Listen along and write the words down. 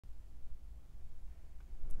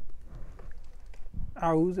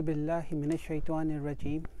أعوذ بالله من الشيطان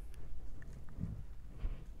الرجيم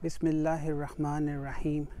بسم الله الرحمن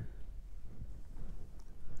الرحيم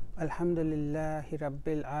الحمد لله رب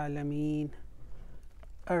العالمين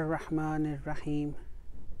الرحمن الرحيم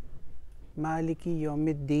مالك يوم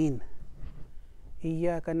الدين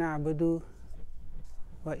إياك نعبد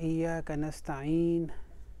وإياك نستعين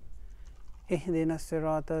اهدنا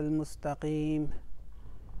الصراط المستقيم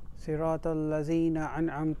صراط الذين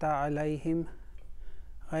أنعمت عليهم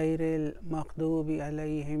غير المغضوب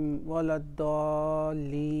عليهم ولا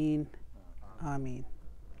الضالين آمين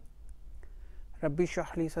ربي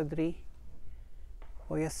اشرح لي صدري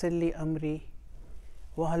ويسر لي أمري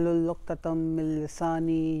واحلل عقدة من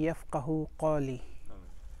لساني يفقهوا قولي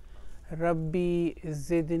ربي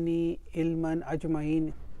زدني علما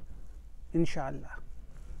أجمعين إن شاء الله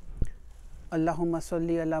اللهم صل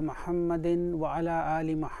على محمد وعلى آل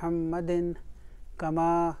محمد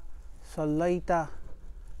كما صليت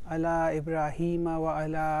على إبراهيم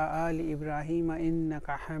وعلى آل إبراهيم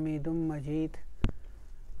إنك حميد مجيد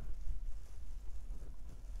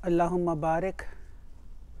اللهم بارك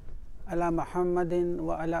على محمد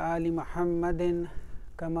وعلى آل محمد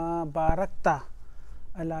كما باركت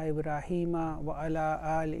على إبراهيم وعلى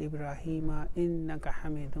آل إبراهيم إنك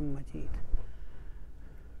حميد مجيد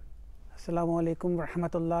Assalamu alaikum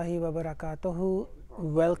warahmatullahi wabarakatuh.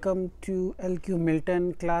 Welcome to LQ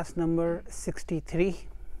Milton class number 63.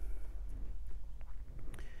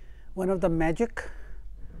 One of the magic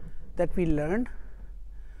that we learn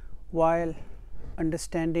while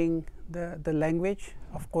understanding the language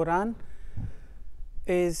of Quran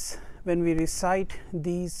is when we recite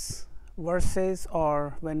these verses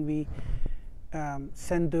or when we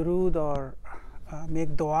send durood or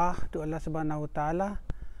make dua to Allah subhanahu wa ta'ala.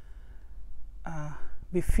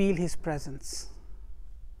 We feel His presence.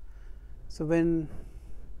 So when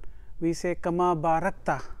we say Kama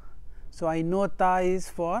Barakta, so I know Ta is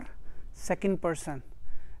for second person,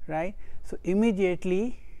 right? So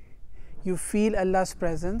immediately you feel Allah's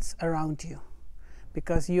presence around you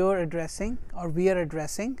because you're addressing or we are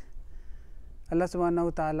addressing Allah subhanahu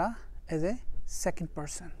wa ta'ala as a second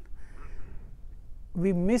person.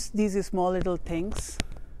 We miss these small little things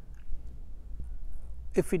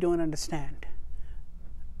if we don't understand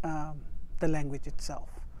the language itself.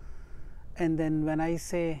 And then when I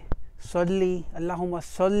say Salli, Allahumma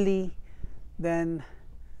Salli, then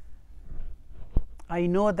I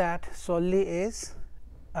know that Salli is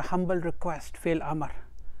a humble request, Fi'l Amr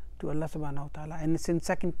to Allah subhanahu wa ta'ala, and it's in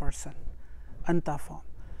second person, Anta form.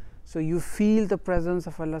 So you feel the presence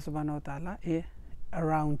of Allah subhanahu wa ta'ala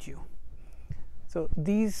around you. So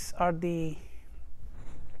these are the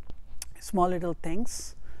small little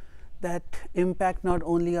things that impact not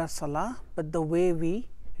only our salah but the way we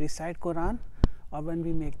recite Quran or when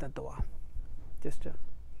we make the dua. Just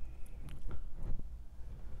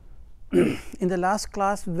in the last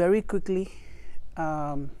class, very quickly,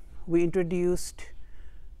 we introduced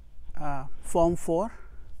form 4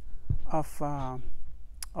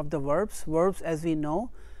 of the verbs. Verbs, as we know,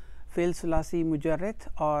 Fi'l Sulasi Mujarrad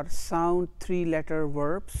or sound 3-letter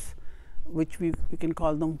verbs, which we can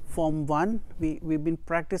call them form 1. We've been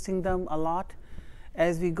practicing them a lot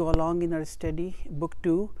as we go along in our study. Book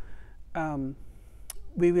 2,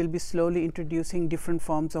 we will be slowly introducing different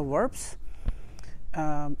forms of verbs,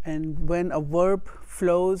 and when a verb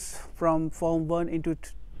flows from form 1 into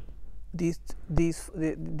these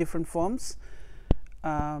different forms,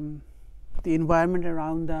 the environment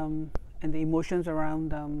around them and the emotions around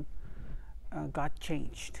them got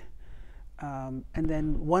changed. And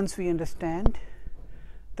then once we understand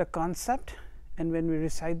the concept and when we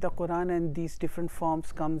recite the Quran and these different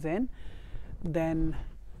forms comes in, then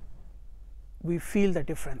we feel the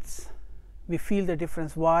difference. We feel the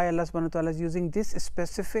difference why Allah subhanahu wa ta'ala is using this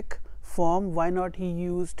specific form, why not He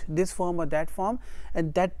used this form or that form,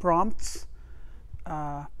 and that prompts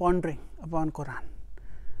pondering upon Quran.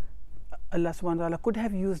 Allah subhanahu wa ta'ala could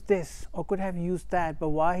have used this or could have used that, but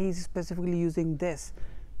why He is specifically using this?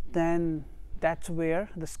 Then that's where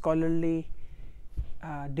the scholarly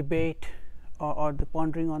debate or the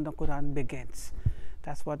pondering on the Quran begins.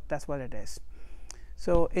 That's what it is.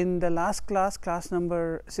 So in the last class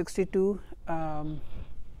number 62,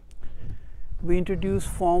 we introduced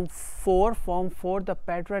form 4. Form 4, the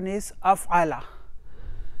pattern is af'ala.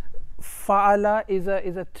 Fa'ala is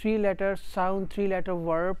a 3-letter sound, 3-letter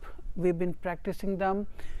verb. We've been practicing them.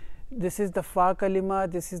 This is the fa kalima,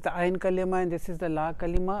 this is the ain kalima, and this is the la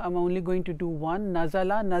kalima. I'm only going to do one.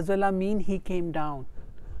 Nazala. Nazala mean he came down.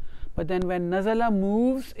 But then when nazala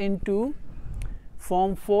moves into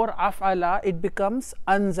form 4 af'ala, it becomes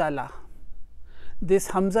anzala.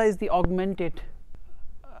 This hamza is the augmented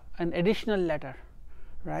an additional letter,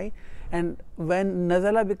 right? And when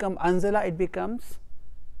nazala become anzala, it becomes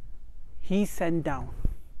he sent down.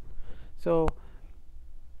 So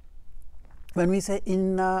when we say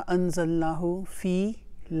inna anzalnahu fi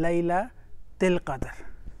layla til qadr,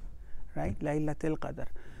 right, layla til qadr,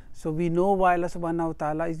 so we know why Allah subhanahu wa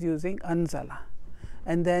ta'ala is using anzala,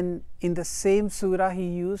 and then in the same surah he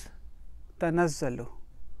used tanazzalu,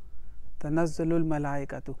 tanazzalul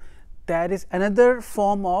malaikatu. That is another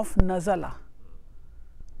form of nazala.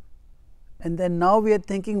 And then now we are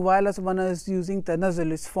thinking why Allah subhanahu wa ta'ala is using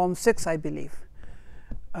tanazzul, it's form 6 I believe,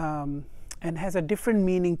 and has a different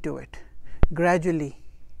meaning to it. Gradually,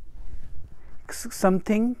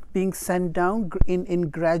 something being sent down in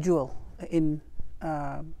gradual, in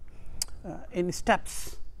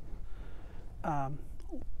steps.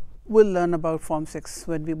 We'll learn about form 6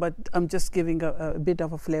 when we, but I'm just giving a bit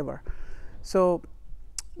of a flavor. So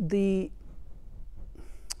the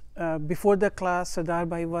before the class, Sardar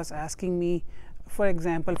Bhai was asking me, for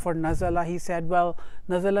example, for nazala, he said, well,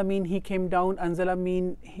 nazala mean he came down, anzala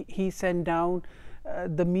mean he sent down.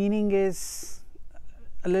 The meaning is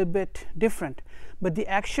a little bit different, but the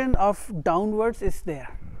action of downwards is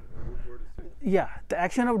there. Yeah, the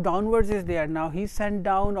action of downwards is there. Now he sent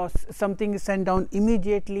down, or something is sent down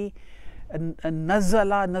immediately. And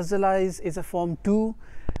nazala is a form 2.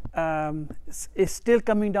 Is still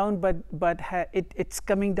coming down, but it's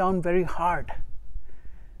coming down very hard,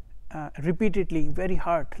 repeatedly, very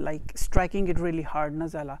hard, like striking it really hard.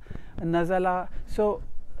 Nazala. So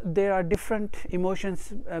there are different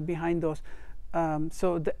emotions behind those.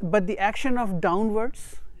 But the action of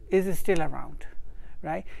downwards is still around,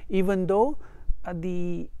 right? Even though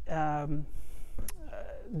the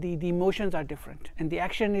emotions are different, and the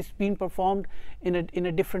action is being performed in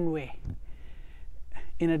a different way.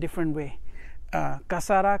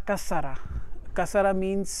 Kasara. Kasara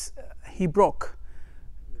means he broke.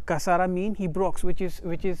 Kasara mean he broke, which is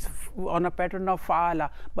on a pattern of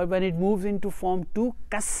fa'ala. But when it moves into form 2,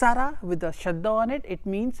 kasara with a shadda on it, it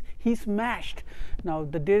means he smashed. Now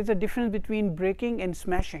there is a difference between breaking and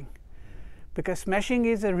smashing, because smashing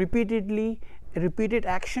is a repeated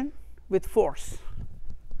action with force,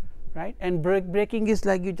 right? And breaking is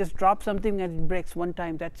like you just drop something and it breaks one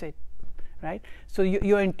time, that's it, right? So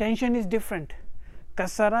your intention is different.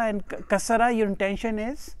 Kasara, your intention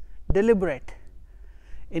is deliberate.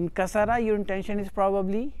 In kasara, your intention is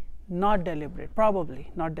probably not deliberate.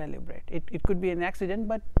 It could be an accident,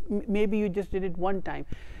 but maybe you just did it one time.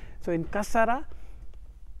 So in kasara,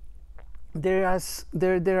 there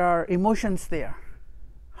are emotions there,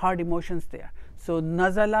 hard emotions there. So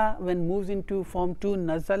nazala, when moves into form 2,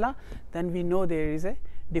 nazala, then we know there is a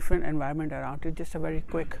different environment around it. Just a very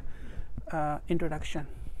quick introduction.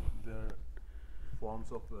 There are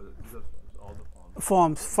forms of these are all the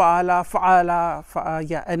forms. Fa'ala,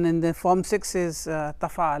 yeah, and then the form 6 is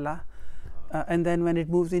tafa'ala, and then when it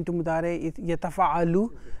moves into mudare, it yatafa'alu,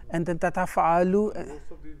 and then tatafa'alu.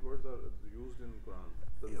 Most of these words are used in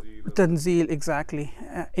Quran. Tanzeel, exactly.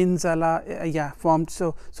 Inzala, yeah, formed.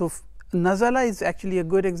 So nazala is actually a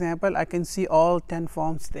good example. I can see all 10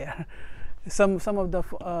 forms there. Some of the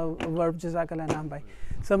verbs, jazakallah naam bhai.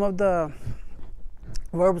 Some of the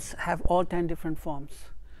verbs have all 10 different forms.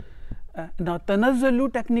 Now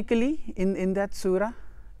tanazzalu technically in that surah,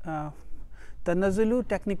 tanazzalu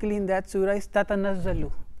technically in that surah is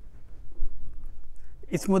tatanazzalu.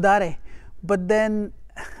 It's mudare, but then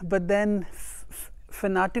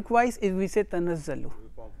phonetic wise we say tanazzalu.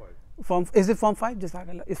 Is it form 5?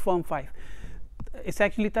 Jazakallah. It's form 5. It's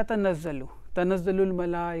actually tatanazzalu. Tanazzalul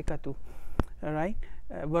malaikatu. All right,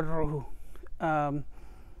 warruhu.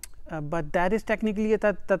 But that is technically a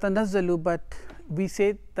tatanazzalu, but we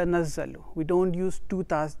say tanazzalu. We don't use 2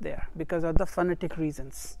 tas there because of the phonetic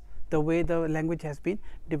reasons, the way the language has been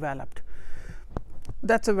developed.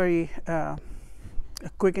 That's a very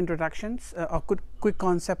quick introductions, a quick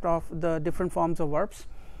concept of the different forms of verbs.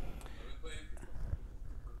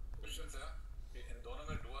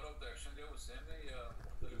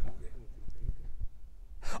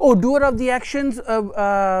 Oh, doer of the actions.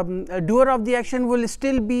 Doer of the action will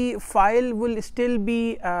still be file, will still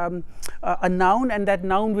be a noun, and that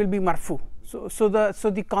noun will be marfu. So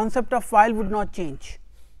the concept of file would not change.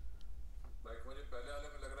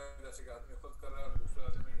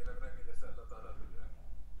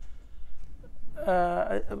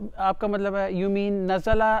 आपका मतलब है, you mean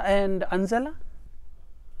nazala and anzala?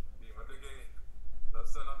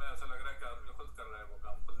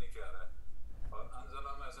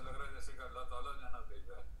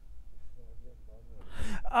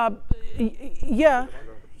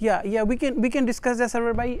 Yeah, we can discuss that,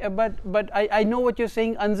 Sarwar bhai, but I know what you're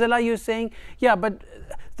saying. Anzala, you're saying, yeah, but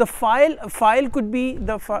the file could be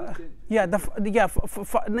the yeah,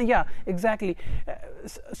 exactly.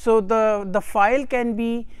 So the file can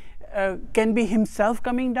be himself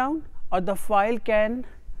coming down, or the file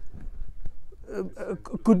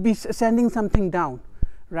could be sending something down,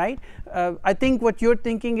 right? I think what you're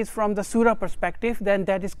thinking is from the surah perspective, then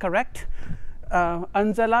that is correct.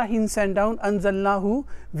 Anzala, he sent down, anzalnahu,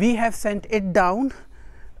 we have sent it down.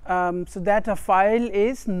 So that a file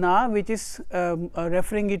is na, which is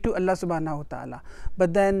referring it to Allah subhanahu wa ta'ala.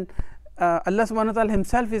 But then Allah subhanahu wa ta'ala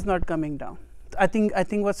himself is not coming down. I think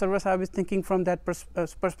what Sarwar Sahib is thinking from that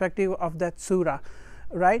perspective of that surah,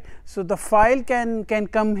 right? So the file can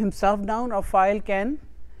come himself down, or file can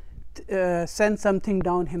send something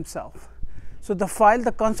down himself. So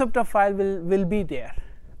the concept of file will be there.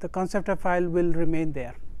 The concept of file will remain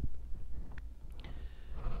there.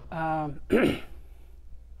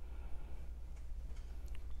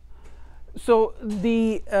 So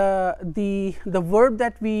the verb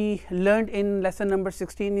that we learned in lesson number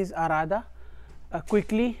 16 is arada.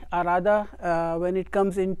 Quickly, arada when it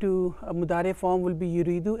comes into mudare form will be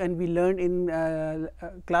yuridu, and we learned in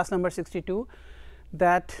class number 62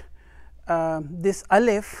 that this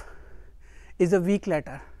alif is a weak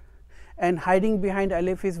letter, and hiding behind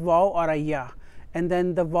alif is waw or a ya, and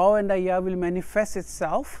then the waw and a ya will manifest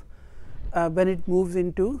itself when it moves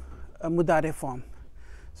into mudare form.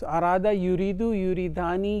 So arada, yuridu,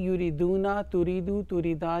 yuridani, yuriduna, turidu,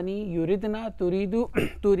 turidani, yuridna, turidu,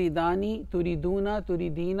 turidani, turiduna,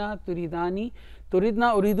 turidina, turidani,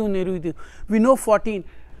 turidna, uridu, niridu. We know 14.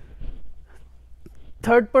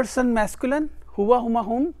 Third person masculine, huwa, huma,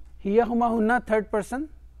 hum, hiya, huma, hunna, third person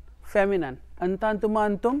feminine, anta,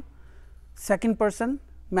 antuma, antum, second person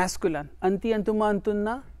masculine, anti, antuma,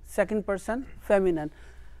 antunna, second person feminine,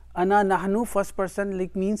 ana, nahnu, first person,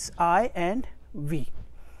 like means I and we.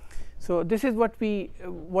 So this is what we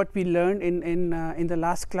learned in the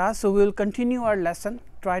last class. So we will continue our lesson.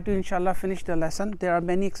 Try to inshallah finish the lesson. There are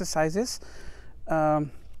many exercises, and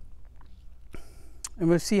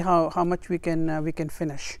we'll see how much we can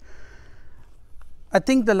finish. I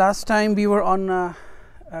think the last time we were on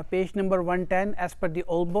page number 110 as per the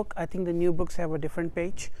old book. I think the new books have a different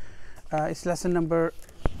page. It's lesson number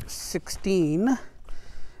 16.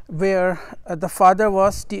 Where the father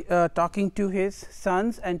was talking to his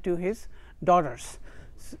sons and to his daughters.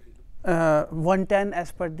 110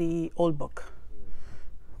 as per the old book.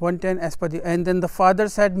 110 as per the, and then the father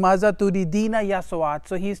said, Maza turidina ya Sawat.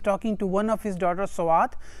 So he is talking to one of his daughters,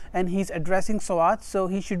 Sawat, and he is addressing Sawat. So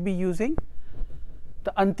he should be using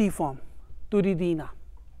the anti form, turidina,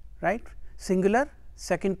 right? Singular,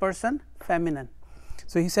 second person, feminine.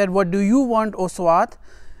 So he said, what do you want, O Sawat?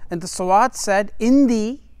 And the Sawat said,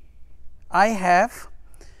 Indi, I have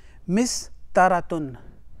mistaratun,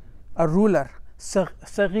 a ruler,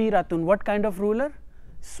 saghiratun. What kind of ruler?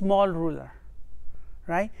 Small ruler,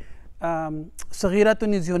 right?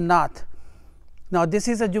 Saghiratun is your naat. Now this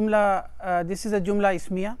is a jumla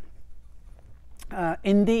ismiya.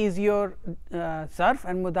 Indi is your zarf,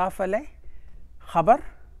 and mudaf alayh khabar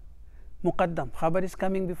muqaddam. Khabar is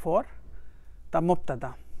coming before the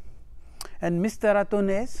mubtada, and mistaratun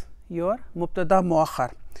is your mubtada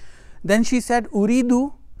muakhar. Then she said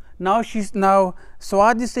uridu. Now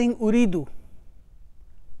Sawad is saying uridu,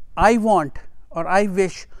 I want or I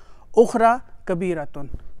wish. Ukhra kabiratun,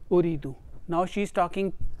 uridu. Now she is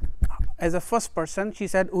talking as a first person. She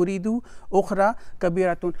said uridu ukhra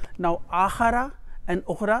kabiratun. Now akhara and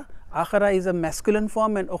ukhra. Akhara is a masculine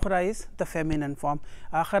form and ukhra is the feminine form.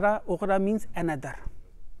 Ukhra means another.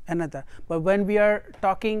 But when we are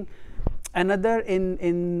talking another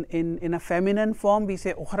in a feminine form, we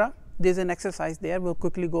say ukhra. There's an exercise there. We'll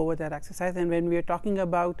quickly go over that exercise. And when we are talking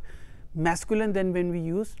about masculine, then when we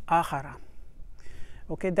use akhara.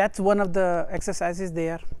 Okay, that's one of the exercises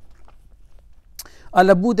there.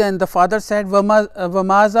 Alabu, then the father said,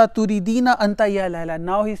 Vamaza turidina anta ya Laila.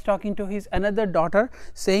 Now he's talking to his another daughter,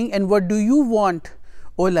 saying, and what do you want,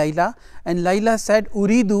 O Laila? And Laila said,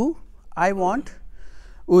 Uridu, I want.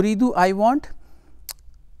 Uridu, I want.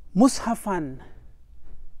 Mushafan.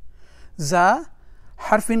 Za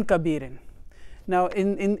harfin kabirin. Now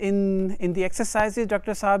in the exercises,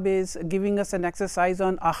 Dr. Saab is giving us an exercise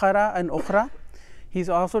on akhara and ukhra. He's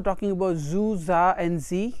also talking about zu, za and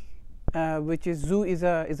zi, which is zu is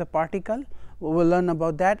a particle. We'll learn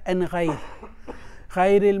about that. And ghayr.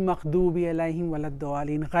 Ghayril maghdubi alayhim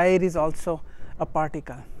waladdallin. Ghayr is also a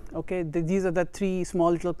particle. Okay, these are the three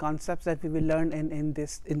small little concepts that we will learn in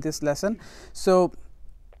this lesson. So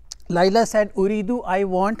Laila said, Uridu, I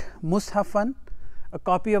want mushafan, a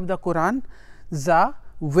copy of the Quran, za,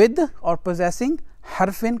 with or possessing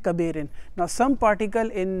harfin kabirin. Now, some particle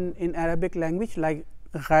in Arabic language like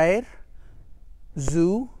ghair,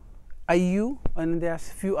 zu, ayu, and there are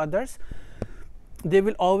few others, they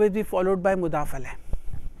will always be followed by mudaf alayh,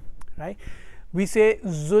 right. We say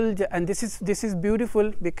zul, and this is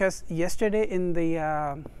beautiful, because yesterday in the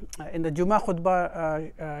Jummah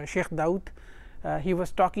khutbah, Sheikh Daud, he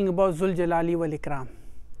was talking about Zul Jalali wal Ikram.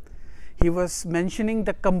 He was mentioning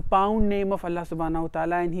the compound name of Allah subhanahu wa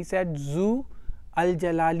ta'ala, and he said Zu al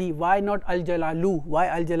Jalali. Why not al Jalalu? Why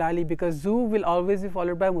al Jalali? Because Zu will always be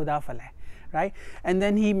followed by mudaf alayh, right. And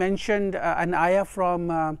then he mentioned an ayah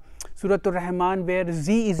from Surah Ar-Rahman where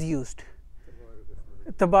Z is used.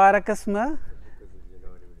 Tabarakasma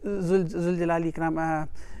Zul Jalali Ikram.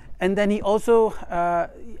 And then he also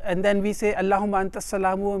and then we say Allahumma anta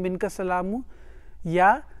salamu wa minka salamu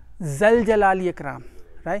ya zal jalali ikram,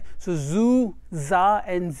 right. So zu, za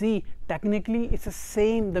and zi, technically it's the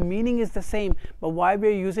same, the meaning is the same, but why we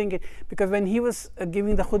are using it? Because when he was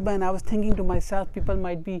giving the khutbah, and I was thinking to myself, people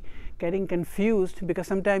might be getting confused, because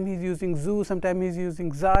sometimes he's using zu, sometimes he's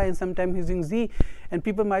using za, and sometimes he's using zi, and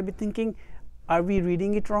people might be thinking, are we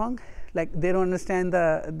reading it wrong? Like they don't understand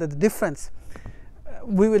the difference.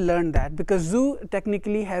 We will learn that, because zu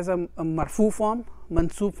technically has a marfu form,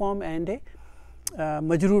 mansub form, and a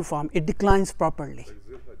majroor form. It declines properly.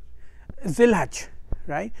 Zilhaj,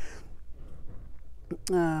 right.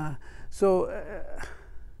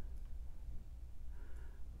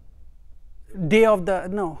 Day of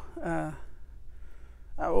the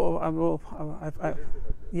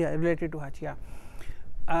yeah, related to Hajj, yeah.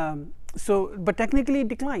 So but technically it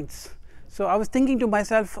declines. So I was thinking to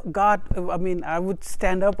myself, God, I mean, I would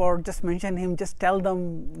stand up or just mention him, just tell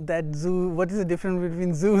them that zu, what is the difference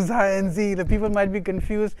between zu, za and zi? The people might be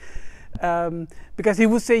confused, because he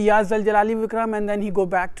would say ya zal jalali wal ikram, and then he go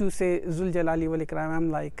back to say zul jalali wal ikram. I'm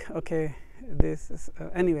like, okay, this is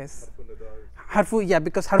anyways. Harfu, yeah,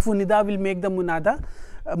 because harfu nida will make the munada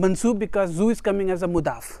mansub, because zu is coming as a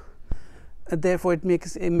mudaf, therefore it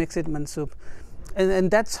makes it mansub, and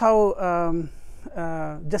that's how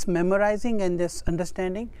just memorizing and just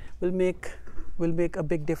understanding will make a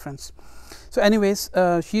big difference. So anyways,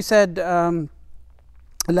 she said,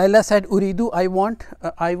 Laila said uridu, I want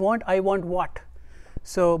what?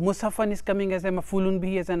 So mushafan is coming as a mafulun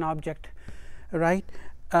bihi, as an object, right.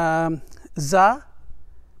 Za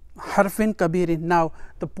harfin kabirin. Now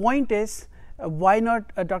the point is, why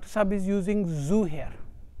not Dr. Saab is using zu here?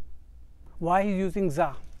 Why he is using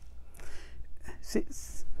za?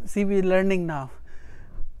 See, we are learning now.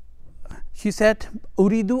 She said,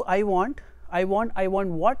 Uridu, I want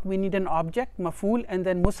what? We need an object, maful, and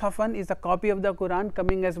then mushafan is a copy of the Quran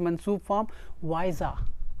coming as mansub form. Why za?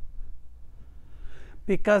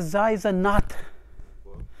 Because za is a naat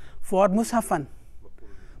for mushafan.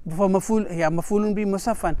 For maful, yeah, mafulun be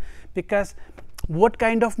mushafan. Because what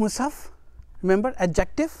kind of mushaf? Remember,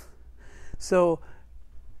 adjective. So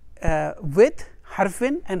with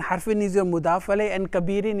harfin, and harfin is your mudaf alayh, and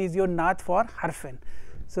kabirin is your naat for harfin.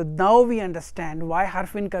 So now we understand why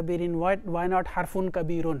harfin kabirin, why not harfun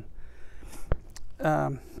kabirun.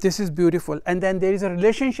 This is beautiful. And then there is a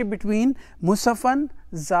relationship between musafan,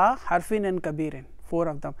 za, harfin and kabirin, 4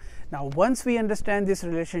 of them. Now once we understand this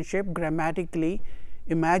relationship grammatically,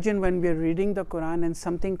 imagine when we are reading the Quran and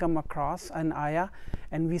something come across an ayah,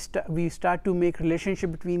 and we start to make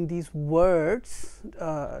relationship between these words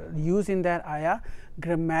used in that ayah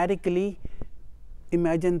grammatically.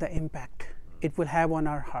 Imagine the impact it will have on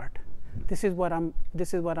our heart. This is what I'm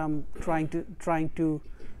trying to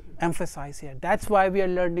emphasize here. That's why we are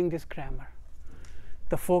learning this grammar.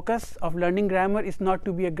 The focus of learning grammar is not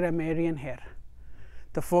to be a grammarian here.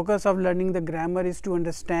 The focus of learning the grammar is to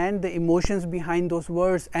understand the emotions behind those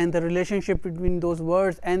words and the relationship between those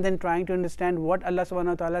words, and then trying to understand what Allah subhanahu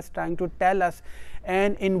wa ta'ala is trying to tell us,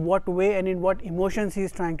 and in what way and in what emotions he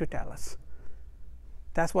is trying to tell us.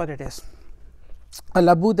 That's what it is.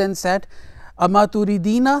 Al-Abu then said, Ama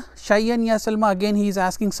turidina shayyan ya Salma. Again he is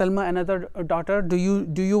asking Salma, another daughter, do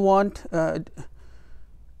you want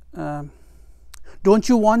don't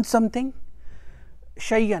you want something?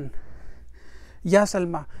 Shayyan ya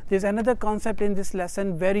Salma. There is another concept in this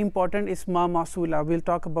lesson, very important, is ma masula. We will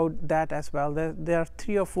talk about that as well. There are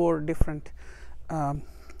 3 or 4 different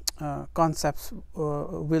concepts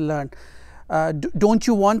we'll learn. Don't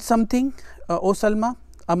you want something, O Salma?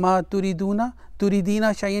 Ama turidina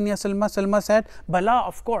shayyan ya Salma. Salma said, Bala,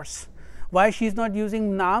 of course. Why she is not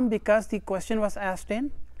using naam? Because the question was asked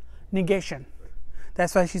in negation.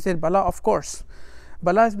 That's why she said Bala, of course.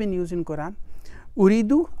 Bala has been used in Quran.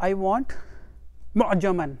 Uridu, I want.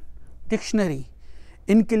 Mu'jaman, dictionary.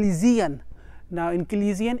 Inquisition. Now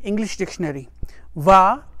Inquisition English dictionary.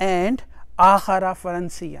 Va and akhara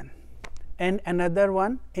Francian, and another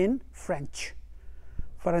one in French.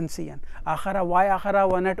 Francian. Akhara, why akhara,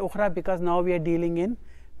 one at ukhra? Because now we are dealing in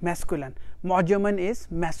masculine. Mu'jaman is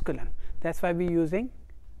masculine. That's why we are using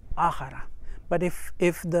akhara. But if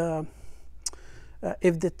the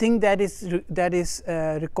thing that is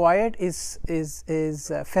required is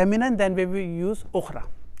feminine, then we will use ukhra.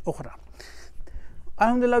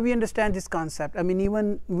 Alhamdulillah, we understand this concept. I mean,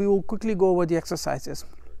 even we will quickly go over the exercises.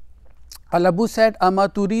 Al-Abu said, Ama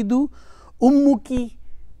turidu ummuki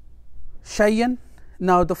shayyan.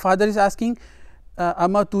 Now the father is asking,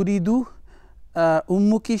 Ama turidu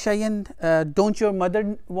ummuki shayyan, don't your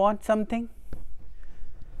mother want something?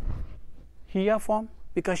 Hiya form,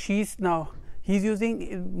 because he's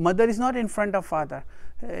using, mother is not in front of father,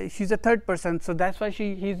 she's a third person, so that's why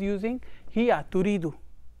he's using hiya, turidu.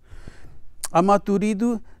 Ama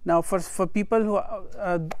turidu. Now for people who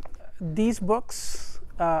these books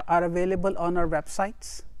are available on our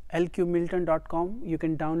websites, lqmilton.com. You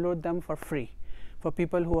can download them for free for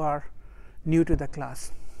people who are new to the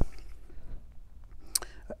class.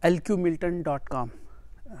 lqmilton.com.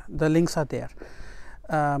 The links are there.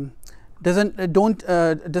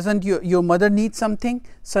 Doesn't your mother need something?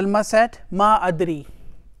 Salma said, Ma adri.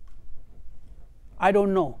 I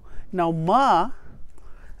don't know. Now ma,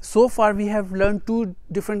 so far we have learned two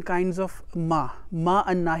different kinds of ma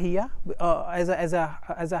and nahiya as a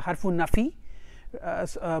harfu nafi.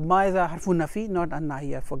 Ma is a harfu nafi, not an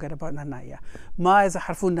nahiya, forget about an nahiya. Ma is a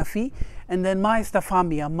harfu nafi, and then ma is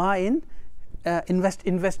tafamiya, ma in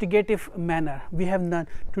investigative manner. We have none.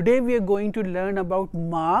 Today we are going to learn about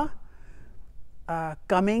ma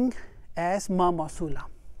coming as ma mausula.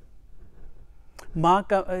 Ma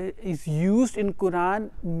is used in Quran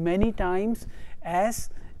many times as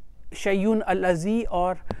shayun al-lazi,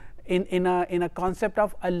 or in a concept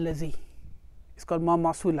of al-lazi. It's called ma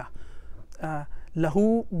mausula.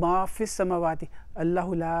 Lahu ma fis samawati,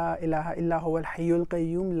 Allahu la ilaha illa huwa al-hayyul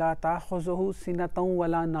qayyum, la ta'khuzuhu sinatun wa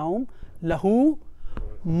la naum, lahu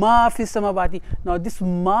ma fis samawati. Now this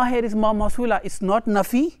ma here is ma mausula. It's not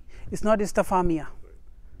nafi, it's not istifhamiyah.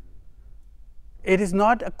 It is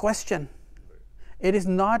not a question, it is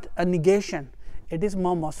not a negation, it is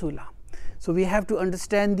ma mausula. So we have to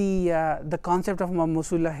understand the concept of ma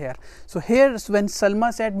mausula here. So here when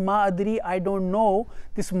Salma said ma adri, I don't know,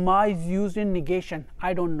 this ma is used in negation,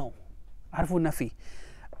 I don't know, harfu nafi.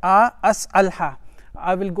 As'alha,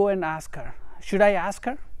 I will go and ask her. Should I ask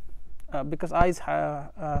her? Because I is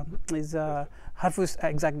harfu,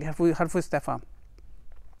 exactly, harfu istifham.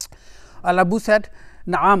 Al-Abu said,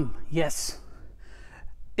 Naam, yes.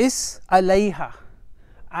 Is alayha,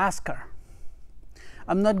 ask her.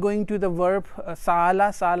 I'm not going to the verb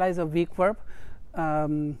sa'ala. Sa'ala is a weak verb,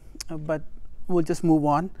 but we'll just move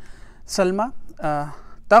on. Salma,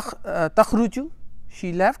 takhruju,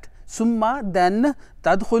 she left. Summa, then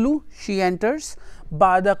tadkhulu, she enters.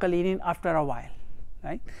 Ba'da qalilin, after a while.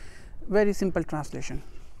 Right? Very simple translation.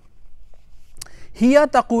 Hiya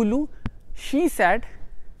taqulu, she said.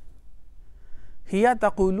 Hiya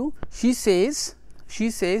taqulu, she says.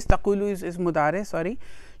 Taqulu is mudare, sorry.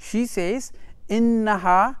 She says,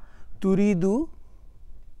 Innaha turidu,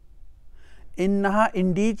 innaha,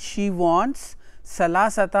 indeed she wants,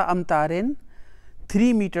 salasata amtarin,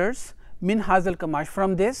 3 meters, min hazal kamash,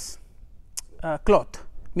 from this cloth,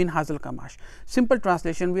 min hazal kamash. Simple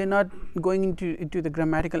translation, we are not going into the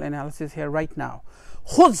grammatical analysis here right now.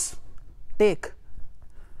 Khuz, take,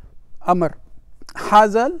 amr,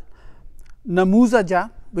 hazal,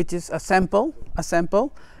 namuzaja, which is a sample,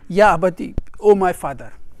 ya abati, oh my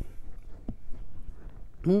father.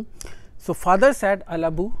 So father said,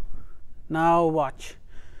 Al-Abu, now watch.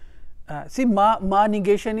 See, ma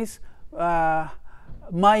negation is ma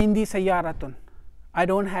indi sayyaratun, I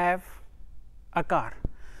don't have a car.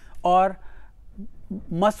 Or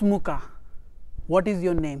masmuka, what is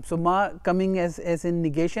your name? So ma coming as in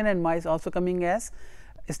negation, and ma is also coming as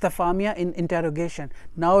istifhamiyah in interrogation.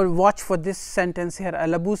 Now watch for this sentence here.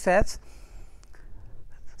 Al-Abu says,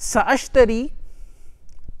 Sa'ashtari,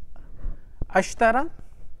 ashtara,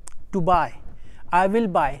 to buy, I will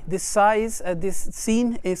buy. This sa is this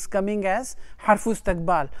scene is coming as harfu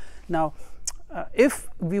istiqbal. Now if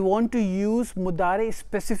we want to use mudare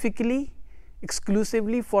specifically,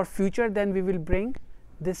 exclusively for future, then we will bring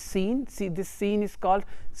this scene. See, this scene is called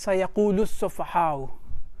sayaqulu sufahau.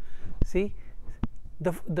 See,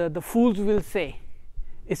 the fools will say,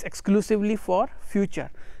 is exclusively for future.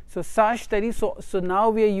 So sa'ashtari, so now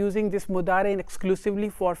we are using this mudare exclusively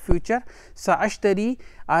for future. Sa'ashtari,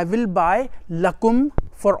 I will buy, lakum,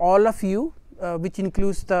 for all of you, which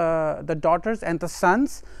includes the daughters and the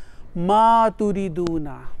sons. Ma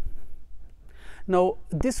turiduna. Now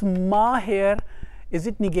this ma here, is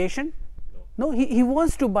it negation? No, he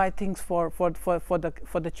wants to buy things for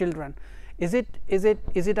the children. Is it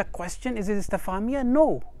a question? Is it istifhamia?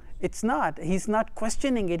 No, it's not. He's not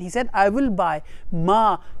questioning it. He said, I will buy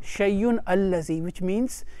ma shayyun allazi, which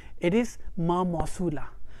means it is ma mausula,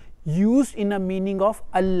 used in a meaning of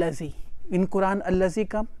allazi. In Quran, allazi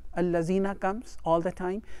allazina comes all the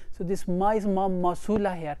time. So this ma is ma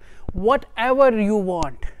mausula here. Whatever you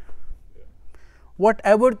want,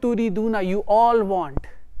 whatever turiduna, you all want,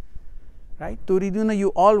 right? Turiduna, you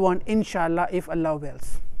all want, inshallah, if Allah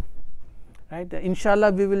wills. Right?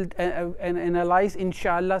 Inshallah, we will analyze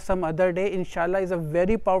inshallah some other day. Inshallah is a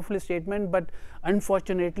very powerful statement, but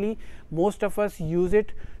unfortunately, most of us use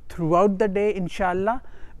it throughout the day, inshallah,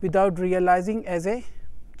 without realizing as a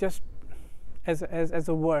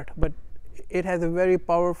word. But it has a very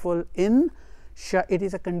powerful it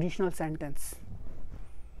is a conditional sentence.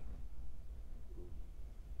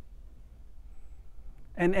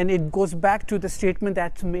 And it goes back to the statement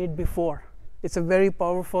that's made before. It's a very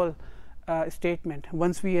powerful statement.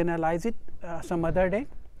 Once we analyze it some other day,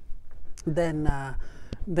 then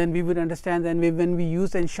we would understand. Then when we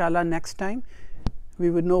use inshallah next time, we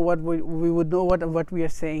would know what we are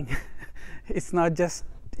saying. It's not just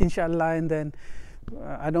inshallah and then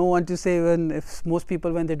I don't want to say if most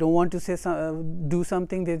people when they don't want to say do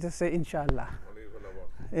something, they just say inshallah.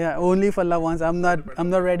 Yeah, only if Allah wants. I'm not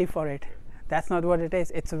ready for it. That's not what it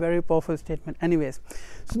is. It's a very powerful statement. Anyways,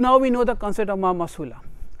 so now we know the concept of ma masula.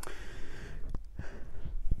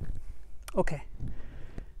 Okay,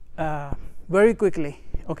 very quickly.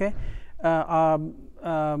 Okay, ajib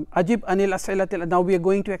anil as'ilatil. Now we are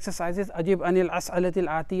going to exercises. Ajib anil as'ilatil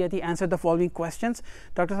atiyati. Answer the following questions.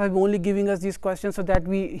 Dr. Sahib only giving us these questions so that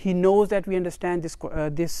he knows that we understand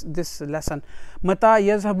this lesson. Mata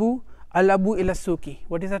yazhabu alabu ila suki.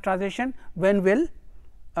 What is the translation? When will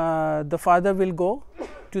the father will go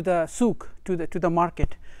to the souk, to the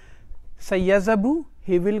market? Sayyazabu,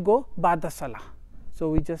 he will go ba'da salah. So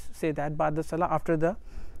we just say that ba'da salah, after the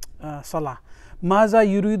salah. Maza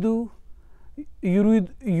yuridul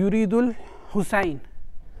Husain.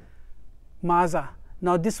 Maza.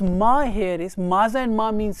 Now this ma here is maza and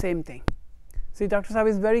ma mean same thing. See, Dr. Sahib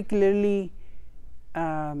is very clearly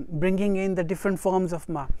bringing in the different forms of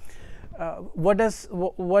ma. What does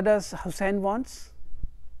Hussein wants?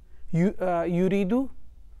 Yuridu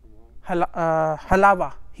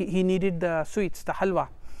halawa. He needed the sweets, the halwa.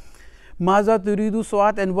 Maza turidu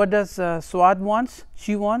Swat, and what does Swat wants?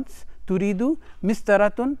 She wants turidu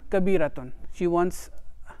mistaratun kabiratun. She wants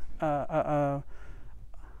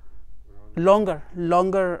longer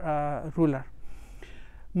ruler.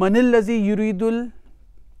 Manillazi yuridul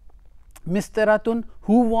mistaratun.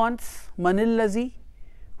 Who wants manillazi?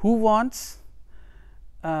 Who wants?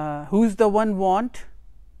 Who's the one want?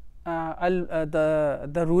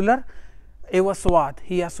 The ruler. Ewa Swat.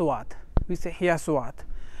 Hiya Swat. We say hiya Swat.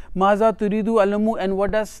 Maza turidu alamu, and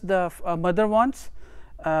what does the mother wants?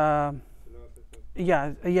 Yeah,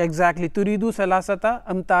 exactly. Turidu salasata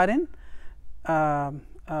amtarin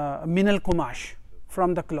minal kumash,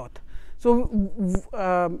 from the cloth. So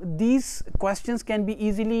these questions can be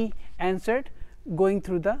easily answered going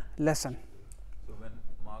through the lesson. So when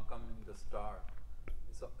ma comes in the start,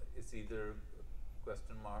 it's either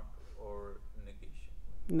question mark or negation.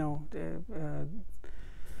 No.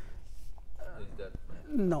 Is that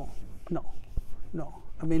No.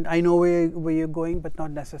 I mean, I know where you're going, but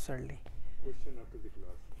not necessarily. Question after the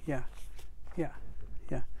class. Yeah.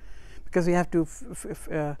 Because we have to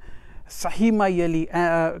sahima yali,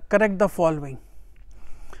 correct the following.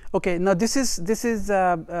 Okay, now this is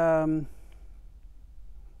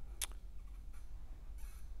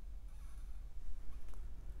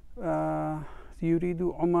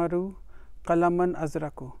yuridu Umaru Qalaman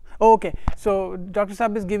Azraku. Oh, okay, so Dr.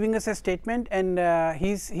 Saab is giving us a statement, and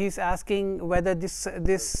he's asking whether this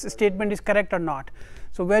statement is correct or not.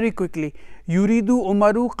 So very quickly, Yuridu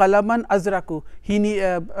Umaru Qalaman Azraku.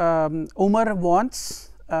 Umar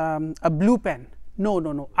wants a blue pen. No.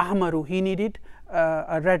 Ahmaru. He needed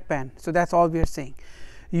a red pen. So that's all we are saying.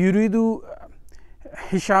 Yuridu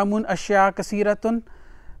Hishamun Ashya Kasiratun.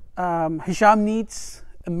 Hisham needs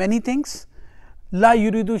many things. La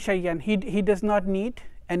yuridu shayyan. He does not need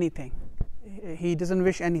anything. He doesn't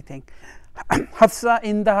wish anything. Hafsa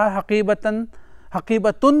indaha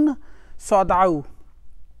haqibatun sada'u.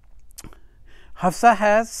 Hafsa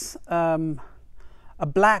has a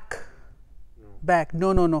black bag.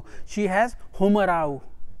 No. She has humarau.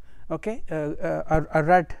 Okay, a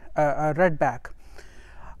red bag.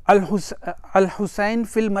 Al-Husayn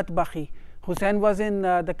fil matbakhi. Hussein was in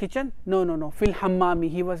the kitchen? No. Fil hammami.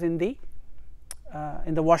 He was in the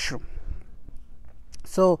washroom.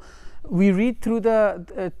 So we read through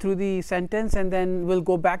the sentence, and then we'll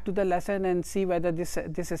go back to the lesson and see whether this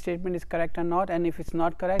statement is correct or not. And if it's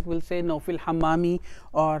not correct, we'll say no, fil hammami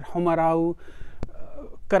or humarau.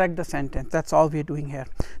 Correct the sentence. That's all we're doing here.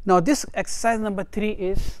 Now this exercise number 3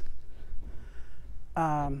 is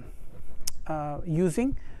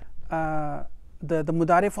using the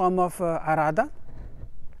mudari form of arada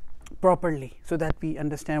properly, so that we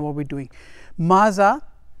understand what we're doing. Maza.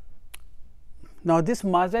 Now this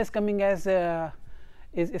maza is coming as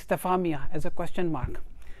is istifhamia, as a question mark.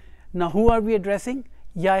 Now who are we addressing?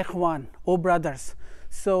 Ya ikhwan, O brothers.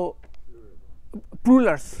 So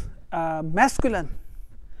plurals, masculine,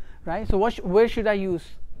 right? So where should I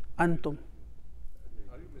use antum?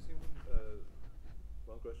 Are you missing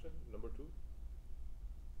one question? Number 2.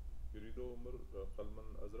 Yurido Umar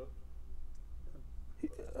Qalman Azraq.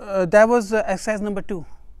 That was exercise number 2.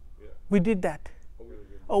 Yeah. We did that.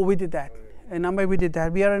 Oh, We did that. Number we did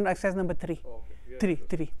that. We are in exercise number 3. Oh, okay.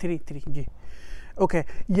 Yeah, 3. Okay.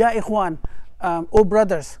 Ya ikhwan, O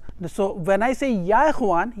brothers. So when I say ya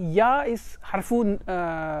ikhwan, ya is harfu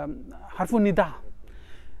nida.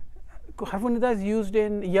 Harfu nida is used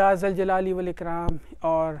in ya zal jalali wal ikram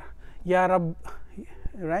or ya rab,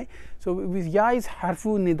 right? So with ya is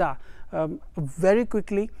harfu nida. Very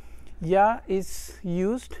quickly, ya is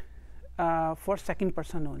used for second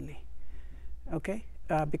person only. Okay.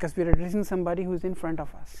 Because we are addressing somebody who is in front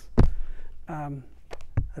of us.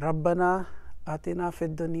 Rabbana atina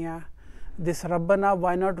fid dunya. This Rabbana,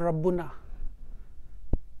 why not Rabbuna?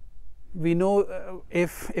 We know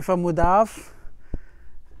if a mudaf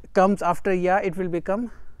comes after ya, it will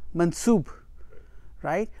become mansub,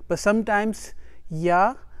 right? But sometimes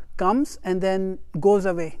ya comes and then goes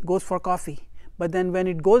away, goes for coffee. But then when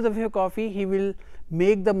it goes away for coffee, he will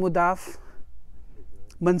make the mudaf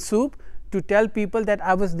mansub to tell people that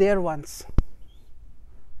I was there once.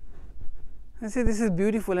 I say this is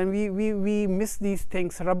beautiful, and we miss these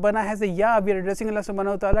things. Rabbana has a ya, we are addressing Allah subhanahu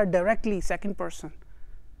wa ta'ala directly, second person.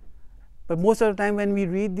 But most of the time when we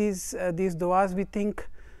read these du'as, we think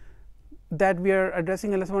that we are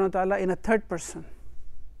addressing Allah subhanahu wa ta'ala in a third person.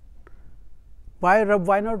 Why not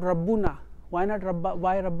Rabbuna? Why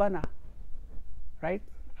Rabbana? Right,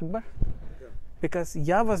 Akbar? Yeah. Because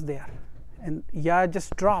ya was there. And ya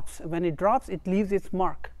just drops. When it drops, it leaves its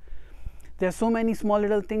mark. There are so many small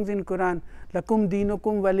little things in Quran. Lakum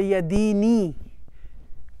dinukum waliya dini.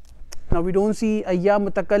 Now we don't see a ya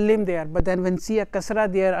mutakallim there, but then when see a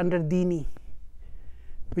kasra there under dini,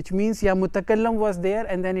 which means ya mutakallam was there,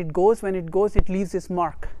 and then it goes. When it goes, it leaves its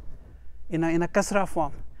mark in a kasra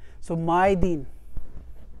form. So my deen.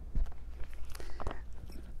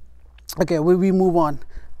 Okay, we move on.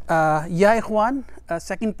 Ya ikhwan,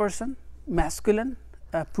 second person, masculine,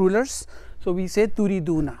 plurals. So we say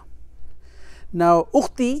turiduna. Now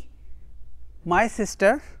ukhti, my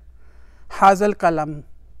sister, hazal kalam.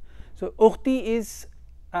 So ukhti is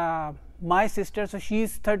my sister, so she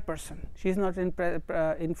is third person. She is not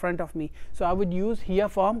in front of me. So I would use here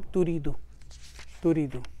form turidu,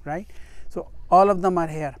 right? So all of them are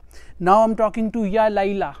here. Now I'm talking to ya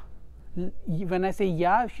Laila. When I say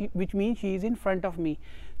ya, which means she is in front of me.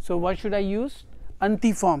 So what should I use?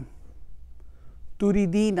 Anti form.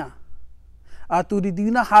 Turidina.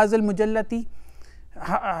 Turidina hazal mujallati.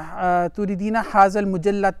 Turidina hazal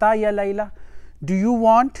mujallata ya Laila. Do you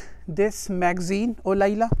want this magazine, O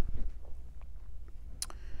Laila?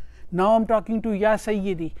 Now I'm talking to ya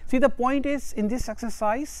Sayyidi. See, the point is, in this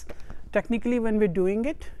exercise, technically when we're doing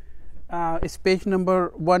it, it's page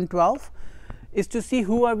number 112, is to see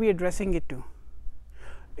who are we addressing it to.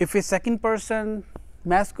 If it's second person,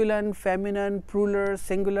 masculine, feminine, plural,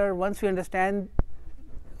 singular, once we understand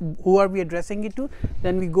who are we addressing it to,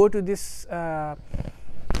 then we go to this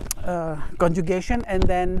conjugation and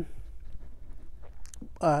then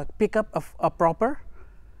pick up a proper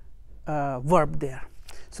verb there.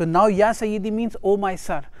 So now ya Sayyidi means oh my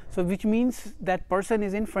sir, so which means that person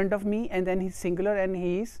is in front of me, and then he's singular and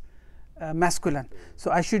he is masculine.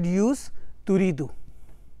 So I should use turidu.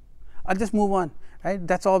 I'll just move on, right?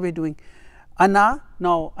 That's all we're doing. Ana,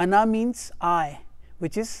 now ana means I,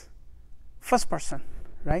 which is first person,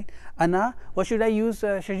 right? Ana, what should I use,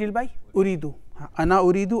 Shajil bhai? Uridu. Ana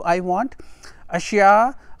uridu, I want.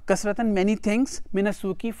 Ashya kasratan, many things,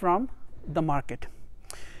 minasuki, from the market.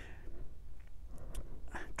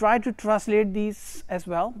 Try to translate these as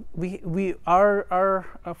well. Our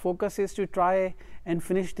focus is to try and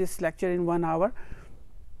finish this lecture in 1 hour.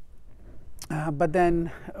 but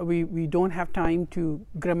then we don't have time to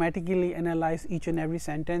grammatically analyze each and every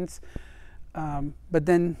sentence, but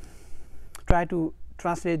then try to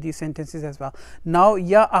translate these sentences as well. Now,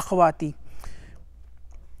 ya akhwati,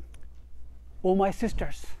 oh my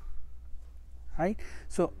sisters, right?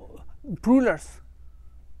 So, plurals,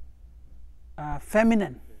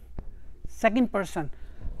 feminine, second person,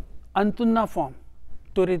 antunna form,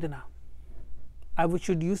 turidna. I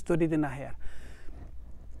should use turidna here.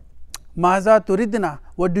 Maza turidna,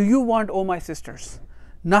 what do you want, oh my sisters?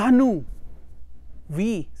 Nahnu,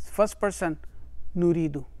 we, first person,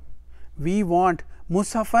 nuridu, we want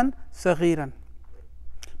mushafan saghiran,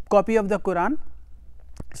 copy of the Quran,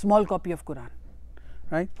 small copy of Quran,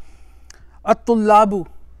 right? At-tullabu,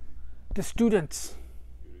 the students,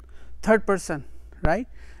 third person, right?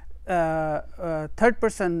 Third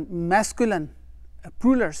person masculine,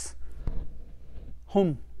 plurals,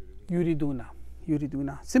 hum, yuriduna.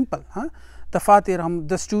 Yuriduna, simple, huh? Dafatira,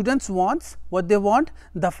 the students wants what they want,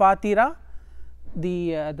 dafatira,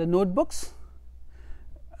 the notebooks,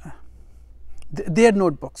 their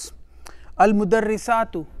notebooks. Al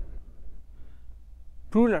mudarrisatu,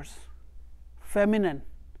 plurals, feminine,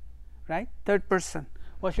 right? Third person,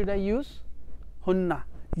 what should I use? Hunna,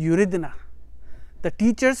 yuridna. The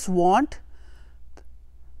teachers want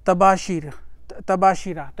tabashira,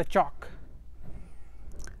 the chalk.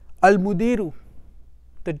 Al mudiru,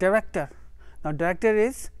 the director. Now, director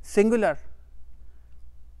is singular,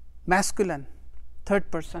 masculine,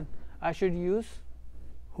 third person. I should use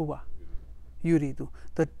huwa, yuridu.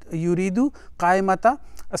 The yuridu qaimata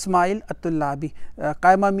asmail at-tullabi.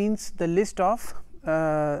 Qaima means the list of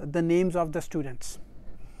the names of the students.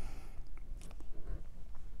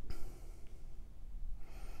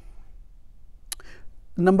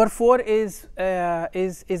 Number 4 is a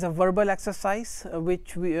verbal exercise,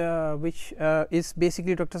 which is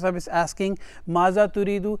basically Dr. Sahab is asking Maza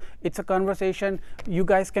turidu. It's a conversation. You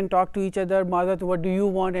guys can talk to each other. Maza, what do you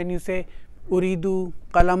want? And you say uridu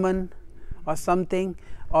kalaman or something.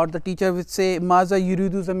 Or the teacher would say Maza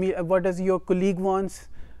yuridu. What does your colleague wants?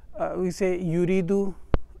 We say yuridu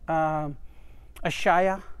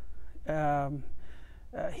ashaya.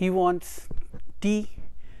 He wants tea.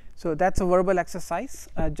 So, that is a verbal exercise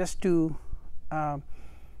just to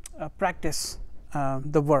practice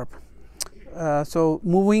the verb. So,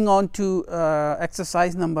 moving on to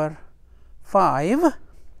exercise number 5.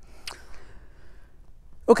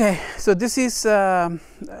 Okay, so this is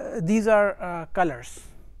these are colors.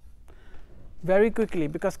 Very quickly,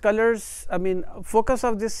 because colors, I mean, focus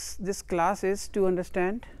of this class is to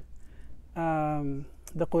understand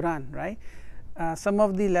the Quran, right? Some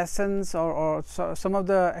of the lessons or some of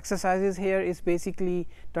the exercises here is basically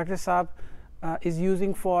Dr. Saab is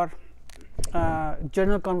using for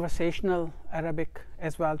general conversational Arabic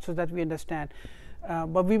as well, so that we understand.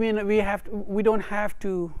 But we don't have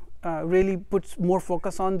to really put more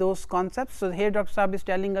focus on those concepts. So, here Dr. Saab is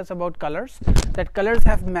telling us about colors, that colors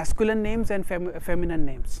have masculine names and feminine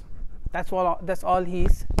names. That's all he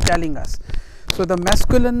is telling us. So, the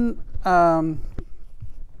masculine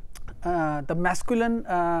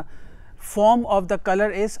form of the color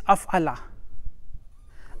is af'ala,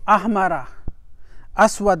 ahmara,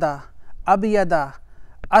 aswada, abiyada,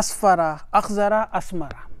 asfara, akhzara,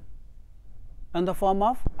 asmara, in the form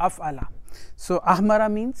of af'ala. So, ahmara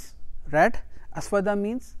means red, aswada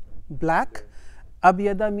means black,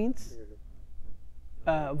 abiyada means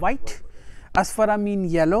white, asfara mean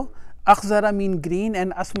yellow, akhzara mean green,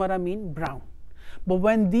 and asmara mean brown. But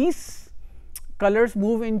when these colors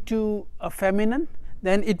move into a feminine,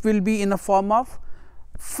 then it will be in a form of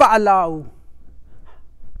fa'lau.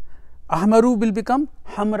 Ahmaru will become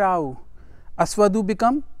hamrau, aswadu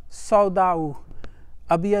become saudau,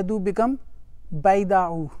 abiyadu become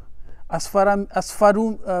baydau,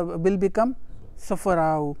 asfaru will become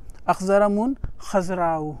safarau, akhzaramun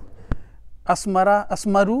khazrau,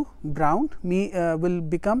 asmaru brown will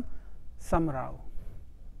become samrau.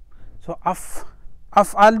 So,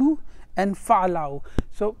 af'alu and fa'lau.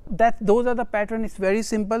 So, those are the pattern. It's very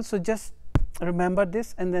simple. So, just remember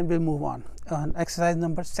this and then we will move on exercise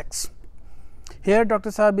number 6. Here Dr.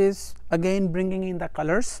 Saab is again bringing in the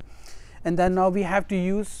colors, and then now we have to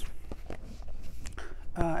use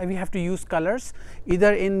colors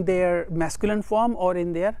either in their masculine form or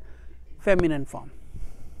in their feminine form,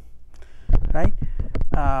 right.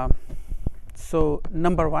 So,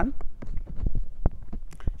 number 1,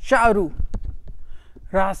 sha'ru,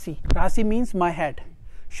 rasi means my head,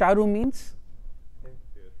 sharu means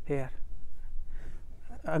hair.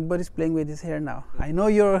 Akbar is playing with his hair now. I know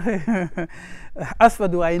you're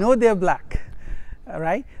aswadu, I know they are black,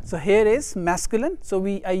 right. So, here is masculine. So,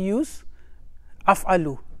 I use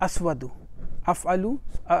af'alu, aswadu, af'alu,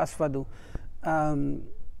 aswadu.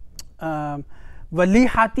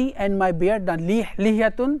 Walihati, and my beard.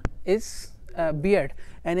 Lihyatun is beard,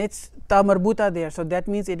 and it's ta marbuta there, so that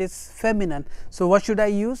means it is feminine. So what should I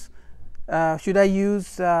use? Should I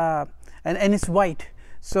use and it's white,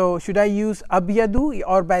 so should I use abyadu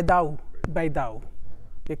or baydau? Baydau,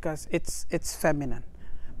 because it's feminine.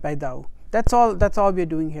 Baydau. That's all we're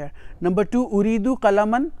doing here. Number 2, uridu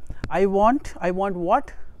kalaman, I want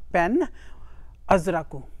what? Pen.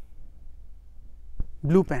 Azraku,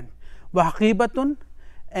 blue pen. Wa haqibatun,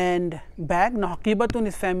 and bag. Now haqibatun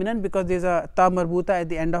is feminine because there is a ta marbuta at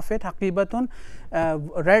the end of it. Haqibatun,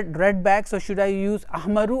 red bag. So should I use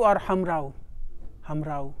ahmaru or hamrau?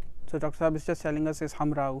 Hamrau. So Dr. Sahab is just telling us is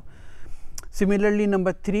hamrau. Similarly,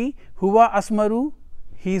 number 3, huwa asmaru,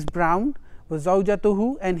 he is brown. Wa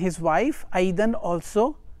zawjatuhu, and his wife, aidan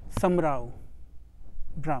also samrau,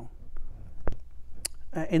 brown,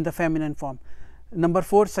 in the feminine form. Number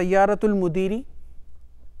 4, sayyaratul mudiri,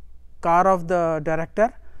 car of the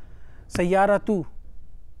director. Sayyaratu,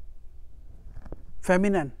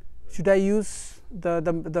 feminine. Should I use the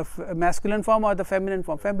masculine form or the feminine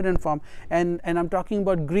form? Feminine form. And I'm talking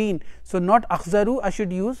about green. So not akhzaru, I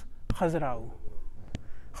should use khazrau.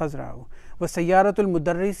 Khazrau. Was sayyaratul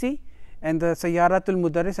mudarrisi, and the sayyaratul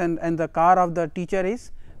mudarris and the car of the teacher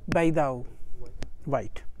is baydau,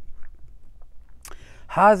 white.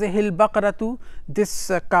 Hazihil baqaratu,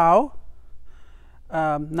 this cow.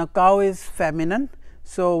 Now cow is feminine,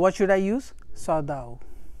 so what should I use? Sadau.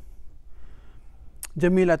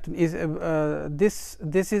 Jamilatun is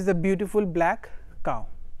this is the beautiful black cow.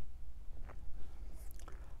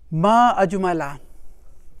 Ma ajmala.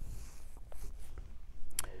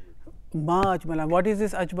 Ma ajmala. What is